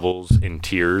 separate levels in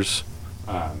tiers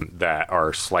that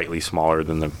are slightly smaller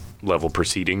than the level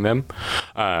preceding them.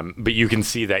 But you can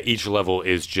see that each level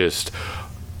is just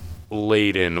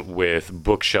laden with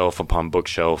bookshelf upon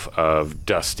bookshelf of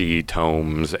dusty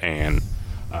tomes and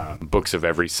books of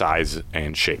every size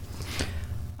and shape.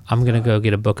 I'm going to go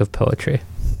get a book of poetry.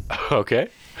 Okay.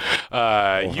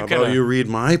 How about you read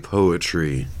my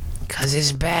poetry? Because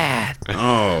it's bad.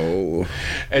 Oh.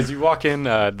 As you walk in,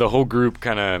 the whole group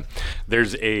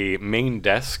there's a main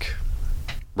desk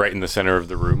right in the center of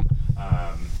the room.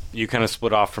 You kind of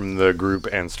split off from the group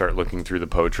and start looking through the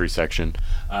poetry section.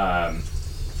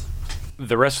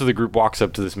 The rest of the group walks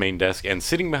up to this main desk, and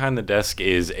sitting behind the desk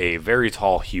is a very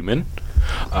tall human,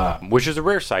 which is a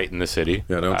rare sight in the city.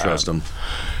 Yeah, don't trust him.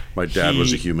 My dad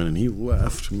was a human, and he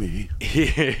left me.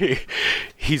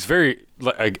 He's very,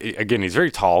 again, he's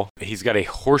very tall. He's got a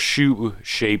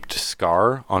horseshoe-shaped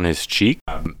scar on his cheek.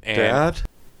 And Dad?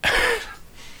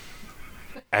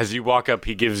 as you walk up,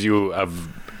 he gives you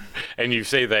and you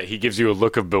say that he gives you a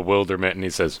look of bewilderment, and he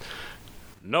says,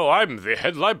 "No, I'm the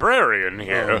head librarian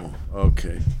here. Oh,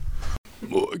 okay.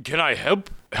 Can I help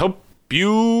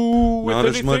you with Not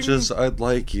anything? as much as I'd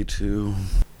like you to.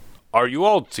 Are you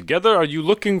all together? Are you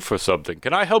looking for something?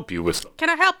 Can I help you with something?" Can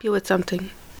I help you with something?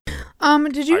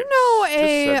 Did you know just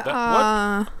said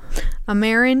that. a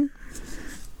Marin?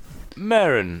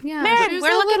 Marin. Yeah, Marin, she was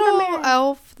we're a looking for little Marin.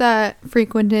 elf that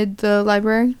frequented the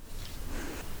library.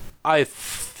 I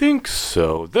think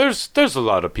so. There's a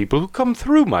lot of people who come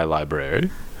through my library.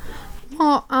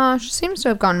 Well, she seems to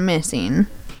have gone missing,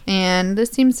 and this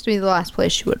seems to be the last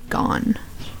place she would have gone.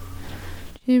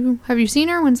 Have you seen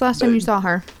her? When's the last time you saw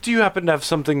her? Do you happen to have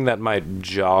something that might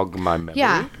jog my memory?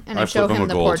 Yeah, and I I show flip him him a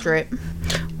the gold. portrait.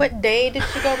 What day did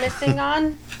she go missing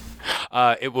on?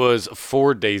 It was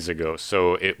 4 days ago,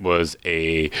 so it was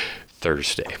a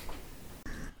Thursday.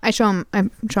 I show him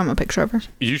a picture of her.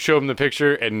 You show him the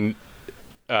picture, and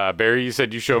Barry, you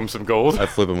said you show him some gold. I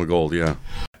flip him a gold, yeah.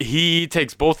 He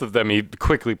takes both of them. He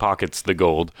quickly pockets the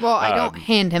gold. Well, I don't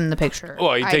hand him the picture.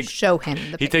 well, I show him the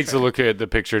picture. He takes a look at the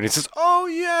picture and he says, "Oh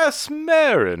yes,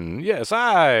 Marin. Yes,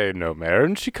 I know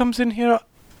Marin. She comes in here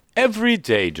every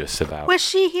day, just about." Was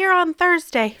she here on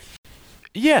Thursday?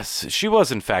 Yes, she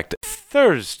was in fact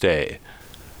Thursday.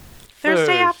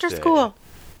 Thursday after school.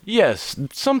 Yes,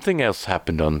 something else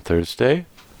happened on Thursday.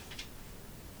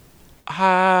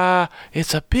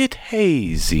 It's a bit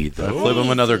hazy, I though. flip him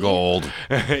another gold.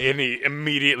 And he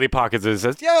immediately pockets it and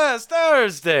says, "Yes,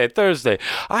 Thursday.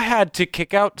 I had to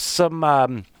kick out some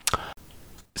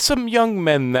young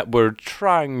men that were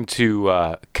trying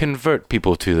to convert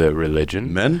people to their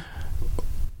religion." Men?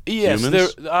 Yes,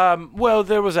 Humans?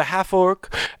 there was a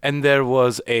half-orc and there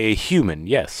was a human,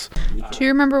 yes. Do you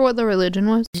remember what the religion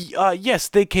was? Yes,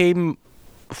 they came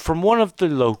from one of the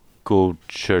local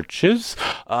churches.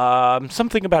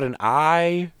 Something about an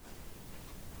eye,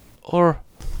 or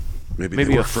Maybe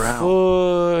maybe they were a frown.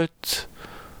 foot.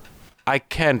 I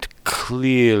can't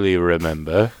clearly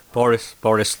remember. Boris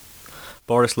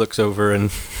looks over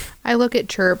and I look at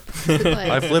Chirp.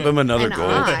 I flip him another an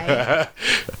gold. eye.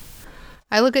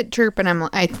 I look at Chirp and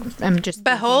I'm just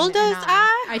Behold thinking his an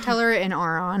eye? I tell her an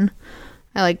Aron.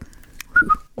 I like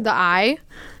the eye.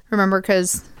 Remember,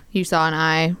 because you saw an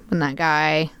eye when that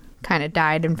guy kind of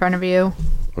died in front of you.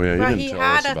 Oh, yeah, you But didn't he tell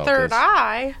had us a about third this.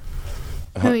 eye.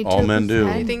 No, he All took men his do.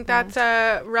 head. You think that's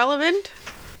relevant?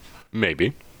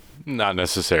 Maybe, not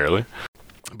necessarily.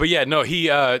 But yeah, no, he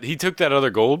took that other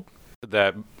gold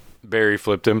that Barry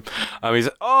flipped him. He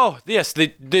said, "Oh yes,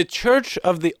 the Church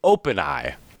of the Open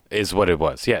Eye is what it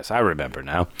was. Yes, I remember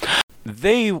now.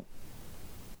 They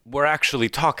were actually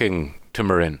talking to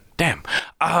Marin. Damn.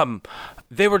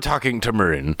 They were talking to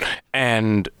Marin,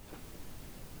 and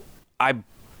I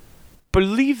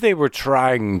believe they were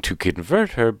trying to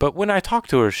convert her, but when I talked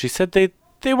to her, she said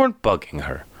they weren't bugging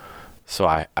her. So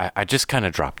I just kind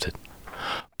of dropped it.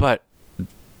 But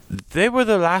they were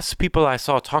the last people I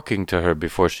saw talking to her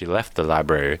before she left the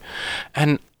library.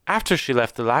 And after she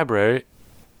left the library,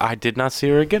 I did not see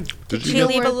her again. Did you she get-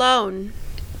 leave alone?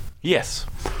 Yes.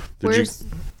 Where's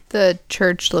the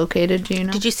church located? Do you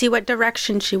know? Did you see what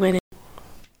direction she went in?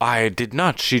 I did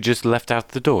not. She just left out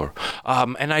the door.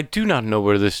 And I do not know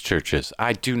where this church is.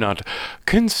 I do not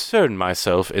concern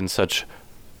myself in such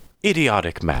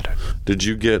idiotic matter. Did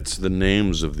you get the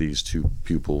names of these two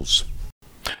pupils?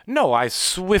 No, I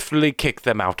swiftly kick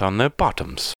them out on their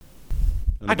bottoms.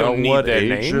 And I don't about need what their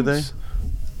age are they? names.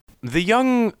 The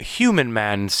young human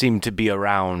man seemed to be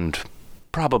around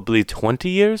probably 20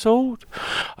 years old.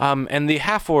 And the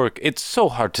half-orc, it's so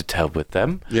hard to tell with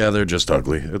them. Yeah, they're just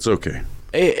ugly. It's okay.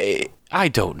 I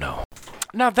don't know.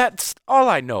 Now, that's all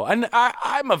I know. And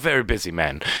I'm a very busy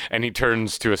man. And he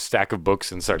turns to a stack of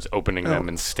books and starts opening them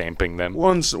and stamping them.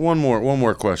 One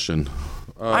more question.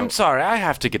 I'm sorry, I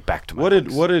have to get back to my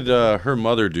books. What did her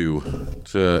mother do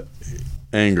to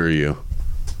anger you?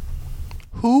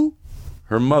 Who?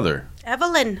 Her mother.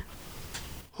 Evelyn.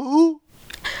 Who?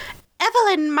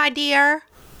 Evelyn, my dear.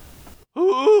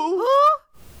 Who?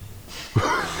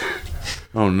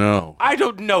 Oh no. I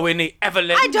don't know any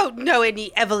Evelyn. I don't know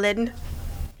any Evelyn.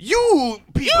 You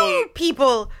people. You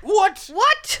people. What?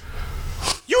 What?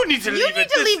 You need to You leave need it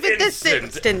to leave it this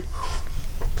instant.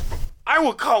 I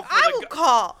will call for I will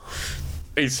call.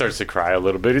 He starts to cry a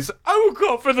little bit. He says, "I will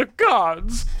call for the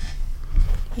gods."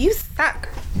 You suck.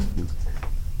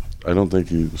 I don't think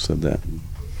you said that.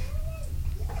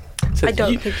 I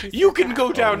don't you, think you said you can that.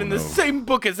 go down in the same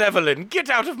book as Evelyn. Get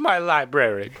out of my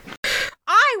library.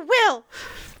 I will.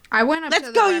 I went up Let's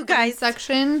to the go, you reference guys.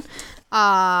 section.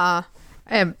 I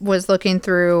was looking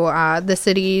through the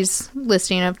city's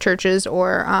listing of churches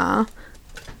or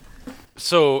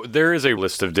So there is a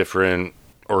list of different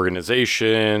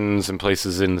organizations and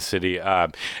places in the city,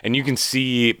 and you can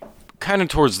see kind of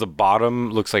towards the bottom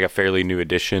looks like a fairly new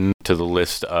addition to the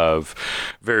list of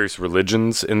various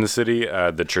religions in the city,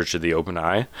 the Church of the Open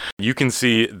Eye. You can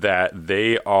see that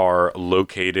they are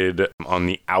located on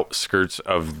the outskirts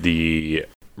of the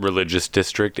religious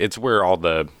district. It's where all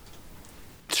the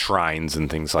shrines and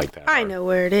things like that I are. know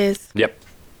where it is. Yep.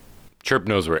 Chirp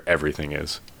knows where everything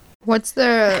is. what's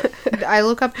the? I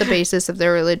look up the basis of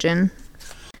their religion.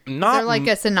 Is Not there like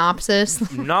a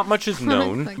synopsis? Not much is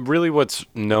known. Like- Really, what's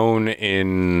known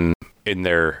in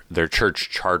their church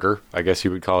charter, I guess you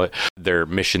would call it, their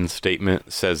mission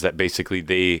statement says that basically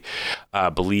they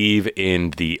believe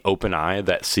in the open eye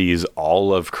that sees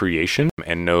all of creation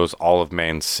and knows all of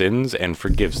man's sins and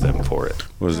forgives them for it.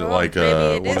 Was it Oh, like maybe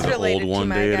it one is of the related old to one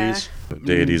my deities?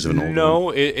 Deities of an old one. No,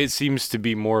 it seems to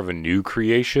be more of a new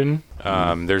creation.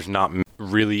 There's not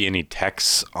really any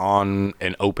texts on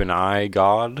an open eye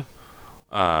god.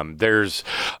 There's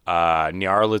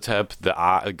Nyarlathotep,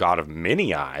 the god of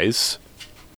many eyes.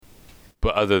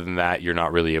 But other than that, you're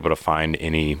not really able to find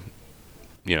anything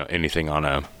on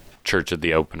a Church of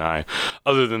the Open Eye,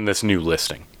 other than this new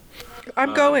listing.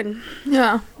 I'm going.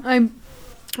 Yeah, I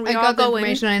We all got the going.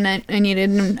 information I needed,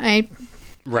 and I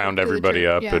Round To the everybody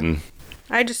church, up yeah. and...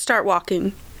 I just start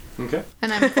walking. Okay.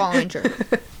 and I'm following church.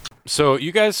 So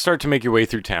you guys start to make your way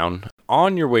through town.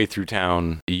 On your way through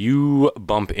town, you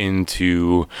bump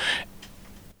into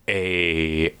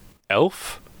a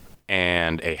elf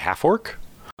and a half-orc.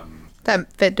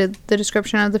 That fit the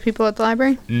description of the people at the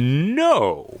library.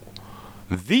 No!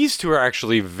 These two are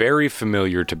actually very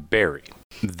familiar to Barry.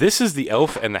 This is the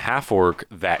elf and the half-orc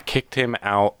that kicked him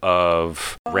out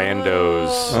of Rando's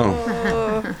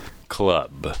Oh,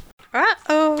 club.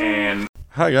 Uh-oh. And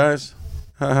hi guys.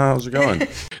 How's it going?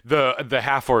 the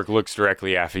half-orc looks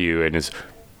directly after you and is,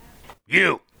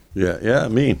 you! Yeah,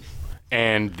 me.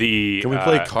 And the... Can we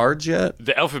play cards yet?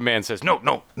 The elfin man says, no,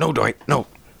 Dwight, no.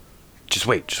 Just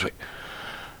wait.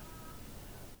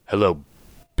 Hello,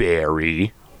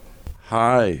 Barry.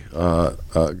 Hi,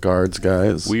 guards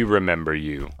guys. We remember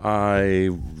you. I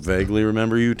vaguely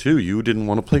remember you too. You didn't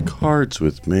want to play cards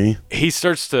with me. He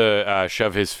starts to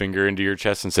shove his finger into your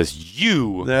chest and says,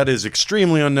 you That is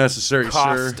extremely unnecessary,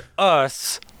 cost sir.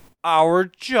 us our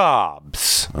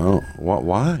jobs. Oh,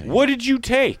 why? What did you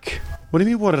take? What do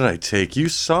you mean, what did I take? You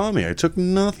saw me. I took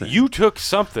nothing. You took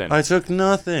something. I took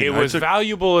nothing. It I was took-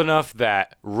 valuable enough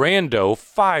that Rando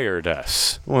fired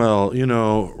us. Well,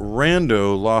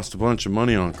 Rando lost a bunch of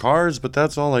money on cards, but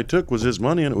that's all I took was his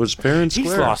money, and it was fair and square.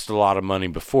 He's lost a lot of money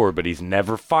before, but he's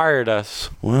never fired us.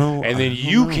 Well, And then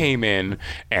you came in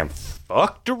and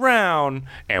fucked around,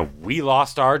 and we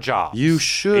lost our jobs. You He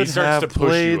should starts have to push you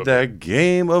played a that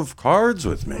game of cards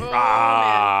with me.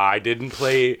 I didn't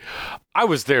play. I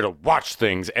was there to watch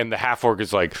things, and the half-orc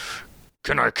is like,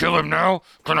 can I kill him now?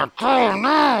 Can I kill him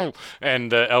now? And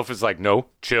the elf is like, no,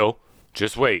 chill.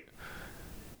 Just wait.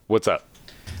 What's up?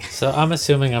 So I'm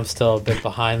assuming I'm still a bit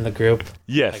behind the group.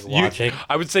 Yes. Like watching.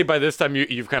 I would say by this time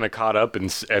you've kind of caught up and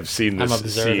have seen I'm this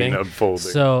observing. scene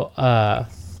unfolding. So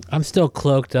I'm still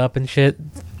cloaked up and shit.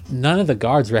 None of the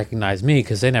guards recognize me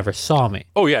because they never saw me.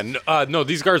 Oh, yeah. No,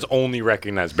 these guards only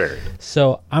recognize Barry.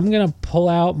 So I'm going to pull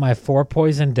out my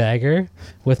 4-poison dagger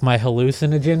with my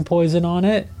hallucinogen poison on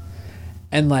it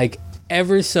and, like,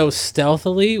 ever so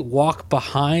stealthily walk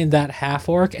behind that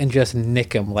half-orc and just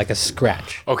nick him like a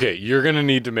scratch. Okay, you're going to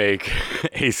need to make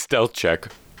a stealth check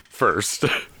first.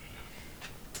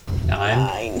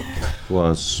 9.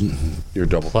 Plus your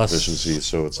double Plus- proficiency,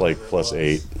 so it's like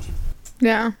 +8.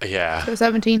 Yeah, Yeah. so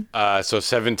 17. So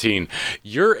 17.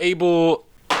 You're able...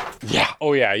 Yeah.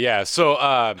 Oh, yeah.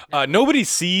 So nobody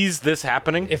sees this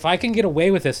happening. If I can get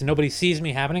away with this and nobody sees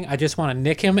me happening, I just want to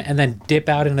nick him and then dip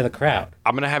out into the crowd.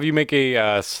 I'm going to have you make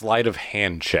a sleight of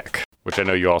hand check, which I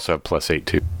know you also have +8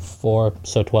 too. 4,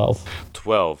 so 12.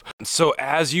 12. So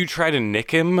as you try to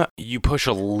nick him, you push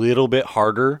a little bit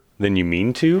harder than you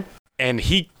mean to, and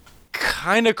he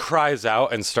kind of cries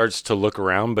out and starts to look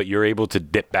around, but you're able to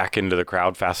dip back into the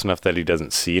crowd fast enough that he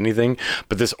doesn't see anything.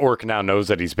 But this orc now knows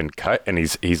that he's been cut, and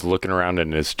he's looking around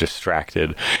and is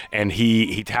distracted. And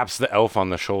he taps the elf on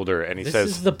the shoulder and he This says,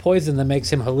 is the poison that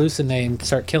makes him hallucinate and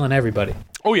start killing everybody.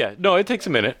 "Oh yeah, no, it takes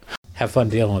a minute." Have fun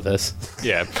dealing with this.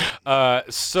 Yeah.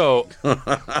 So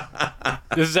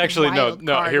this is actually Wild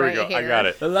no. card Here we right go. I here. got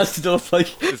it. That's stuff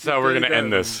like. That's how we're gonna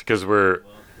end this because we're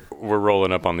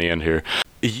rolling up on the end here.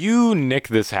 You nick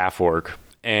this half orc,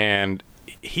 and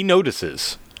he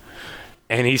notices,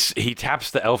 and he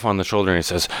taps the elf on the shoulder and he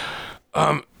says,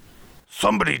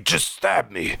 "Somebody just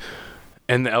stabbed me,"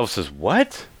 and the elf says,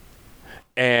 "What?"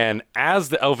 And as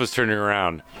the elf is turning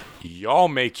around, y'all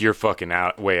make your fucking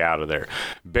way out of there.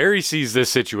 Barry sees this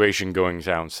situation going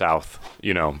down south,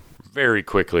 very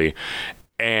quickly,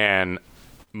 and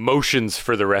motions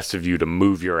for the rest of you to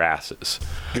move your asses.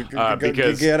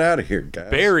 Because Get out of here,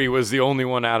 guys. Barry was the only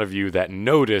one out of you that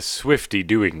noticed Swifty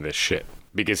doing this shit.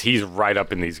 Because he's right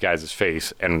up in these guys'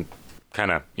 face and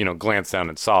kind of, glanced down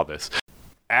and saw this.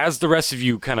 As the rest of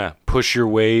you kind of push your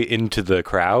way into the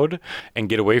crowd and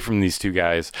get away from these two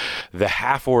guys, the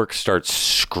half-orc starts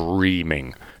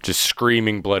screaming, just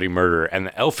screaming bloody murder, and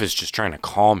the elf is just trying to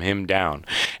calm him down.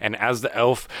 And as the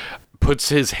elf puts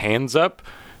his hands up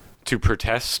to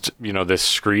protest, this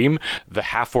scream, the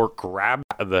half-orc grabs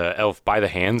the elf by the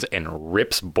hands and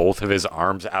rips both of his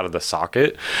arms out of the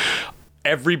socket.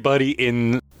 Everybody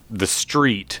in the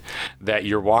street that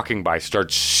you're walking by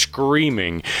starts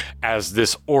screaming as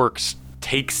this orc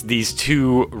takes these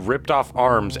two ripped off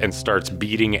arms and starts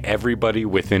beating everybody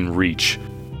within reach.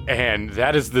 And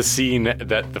that is the scene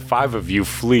that the five of you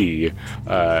flee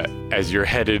as you're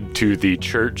headed to the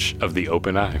Church of the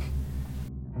Open Eye.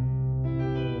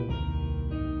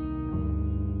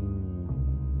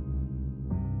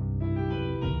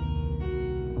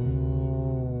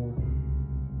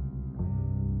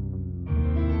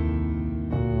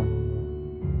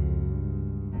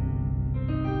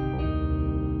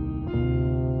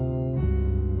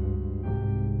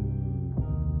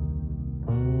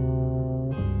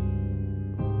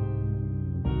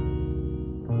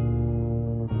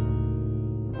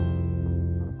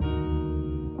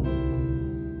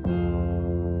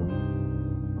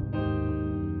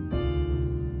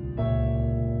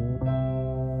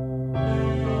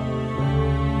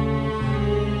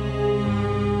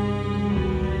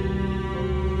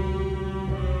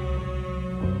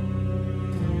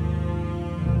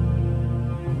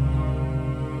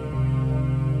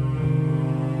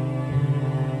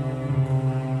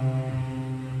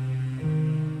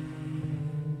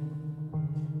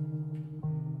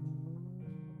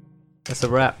 That's a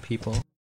wrap, people.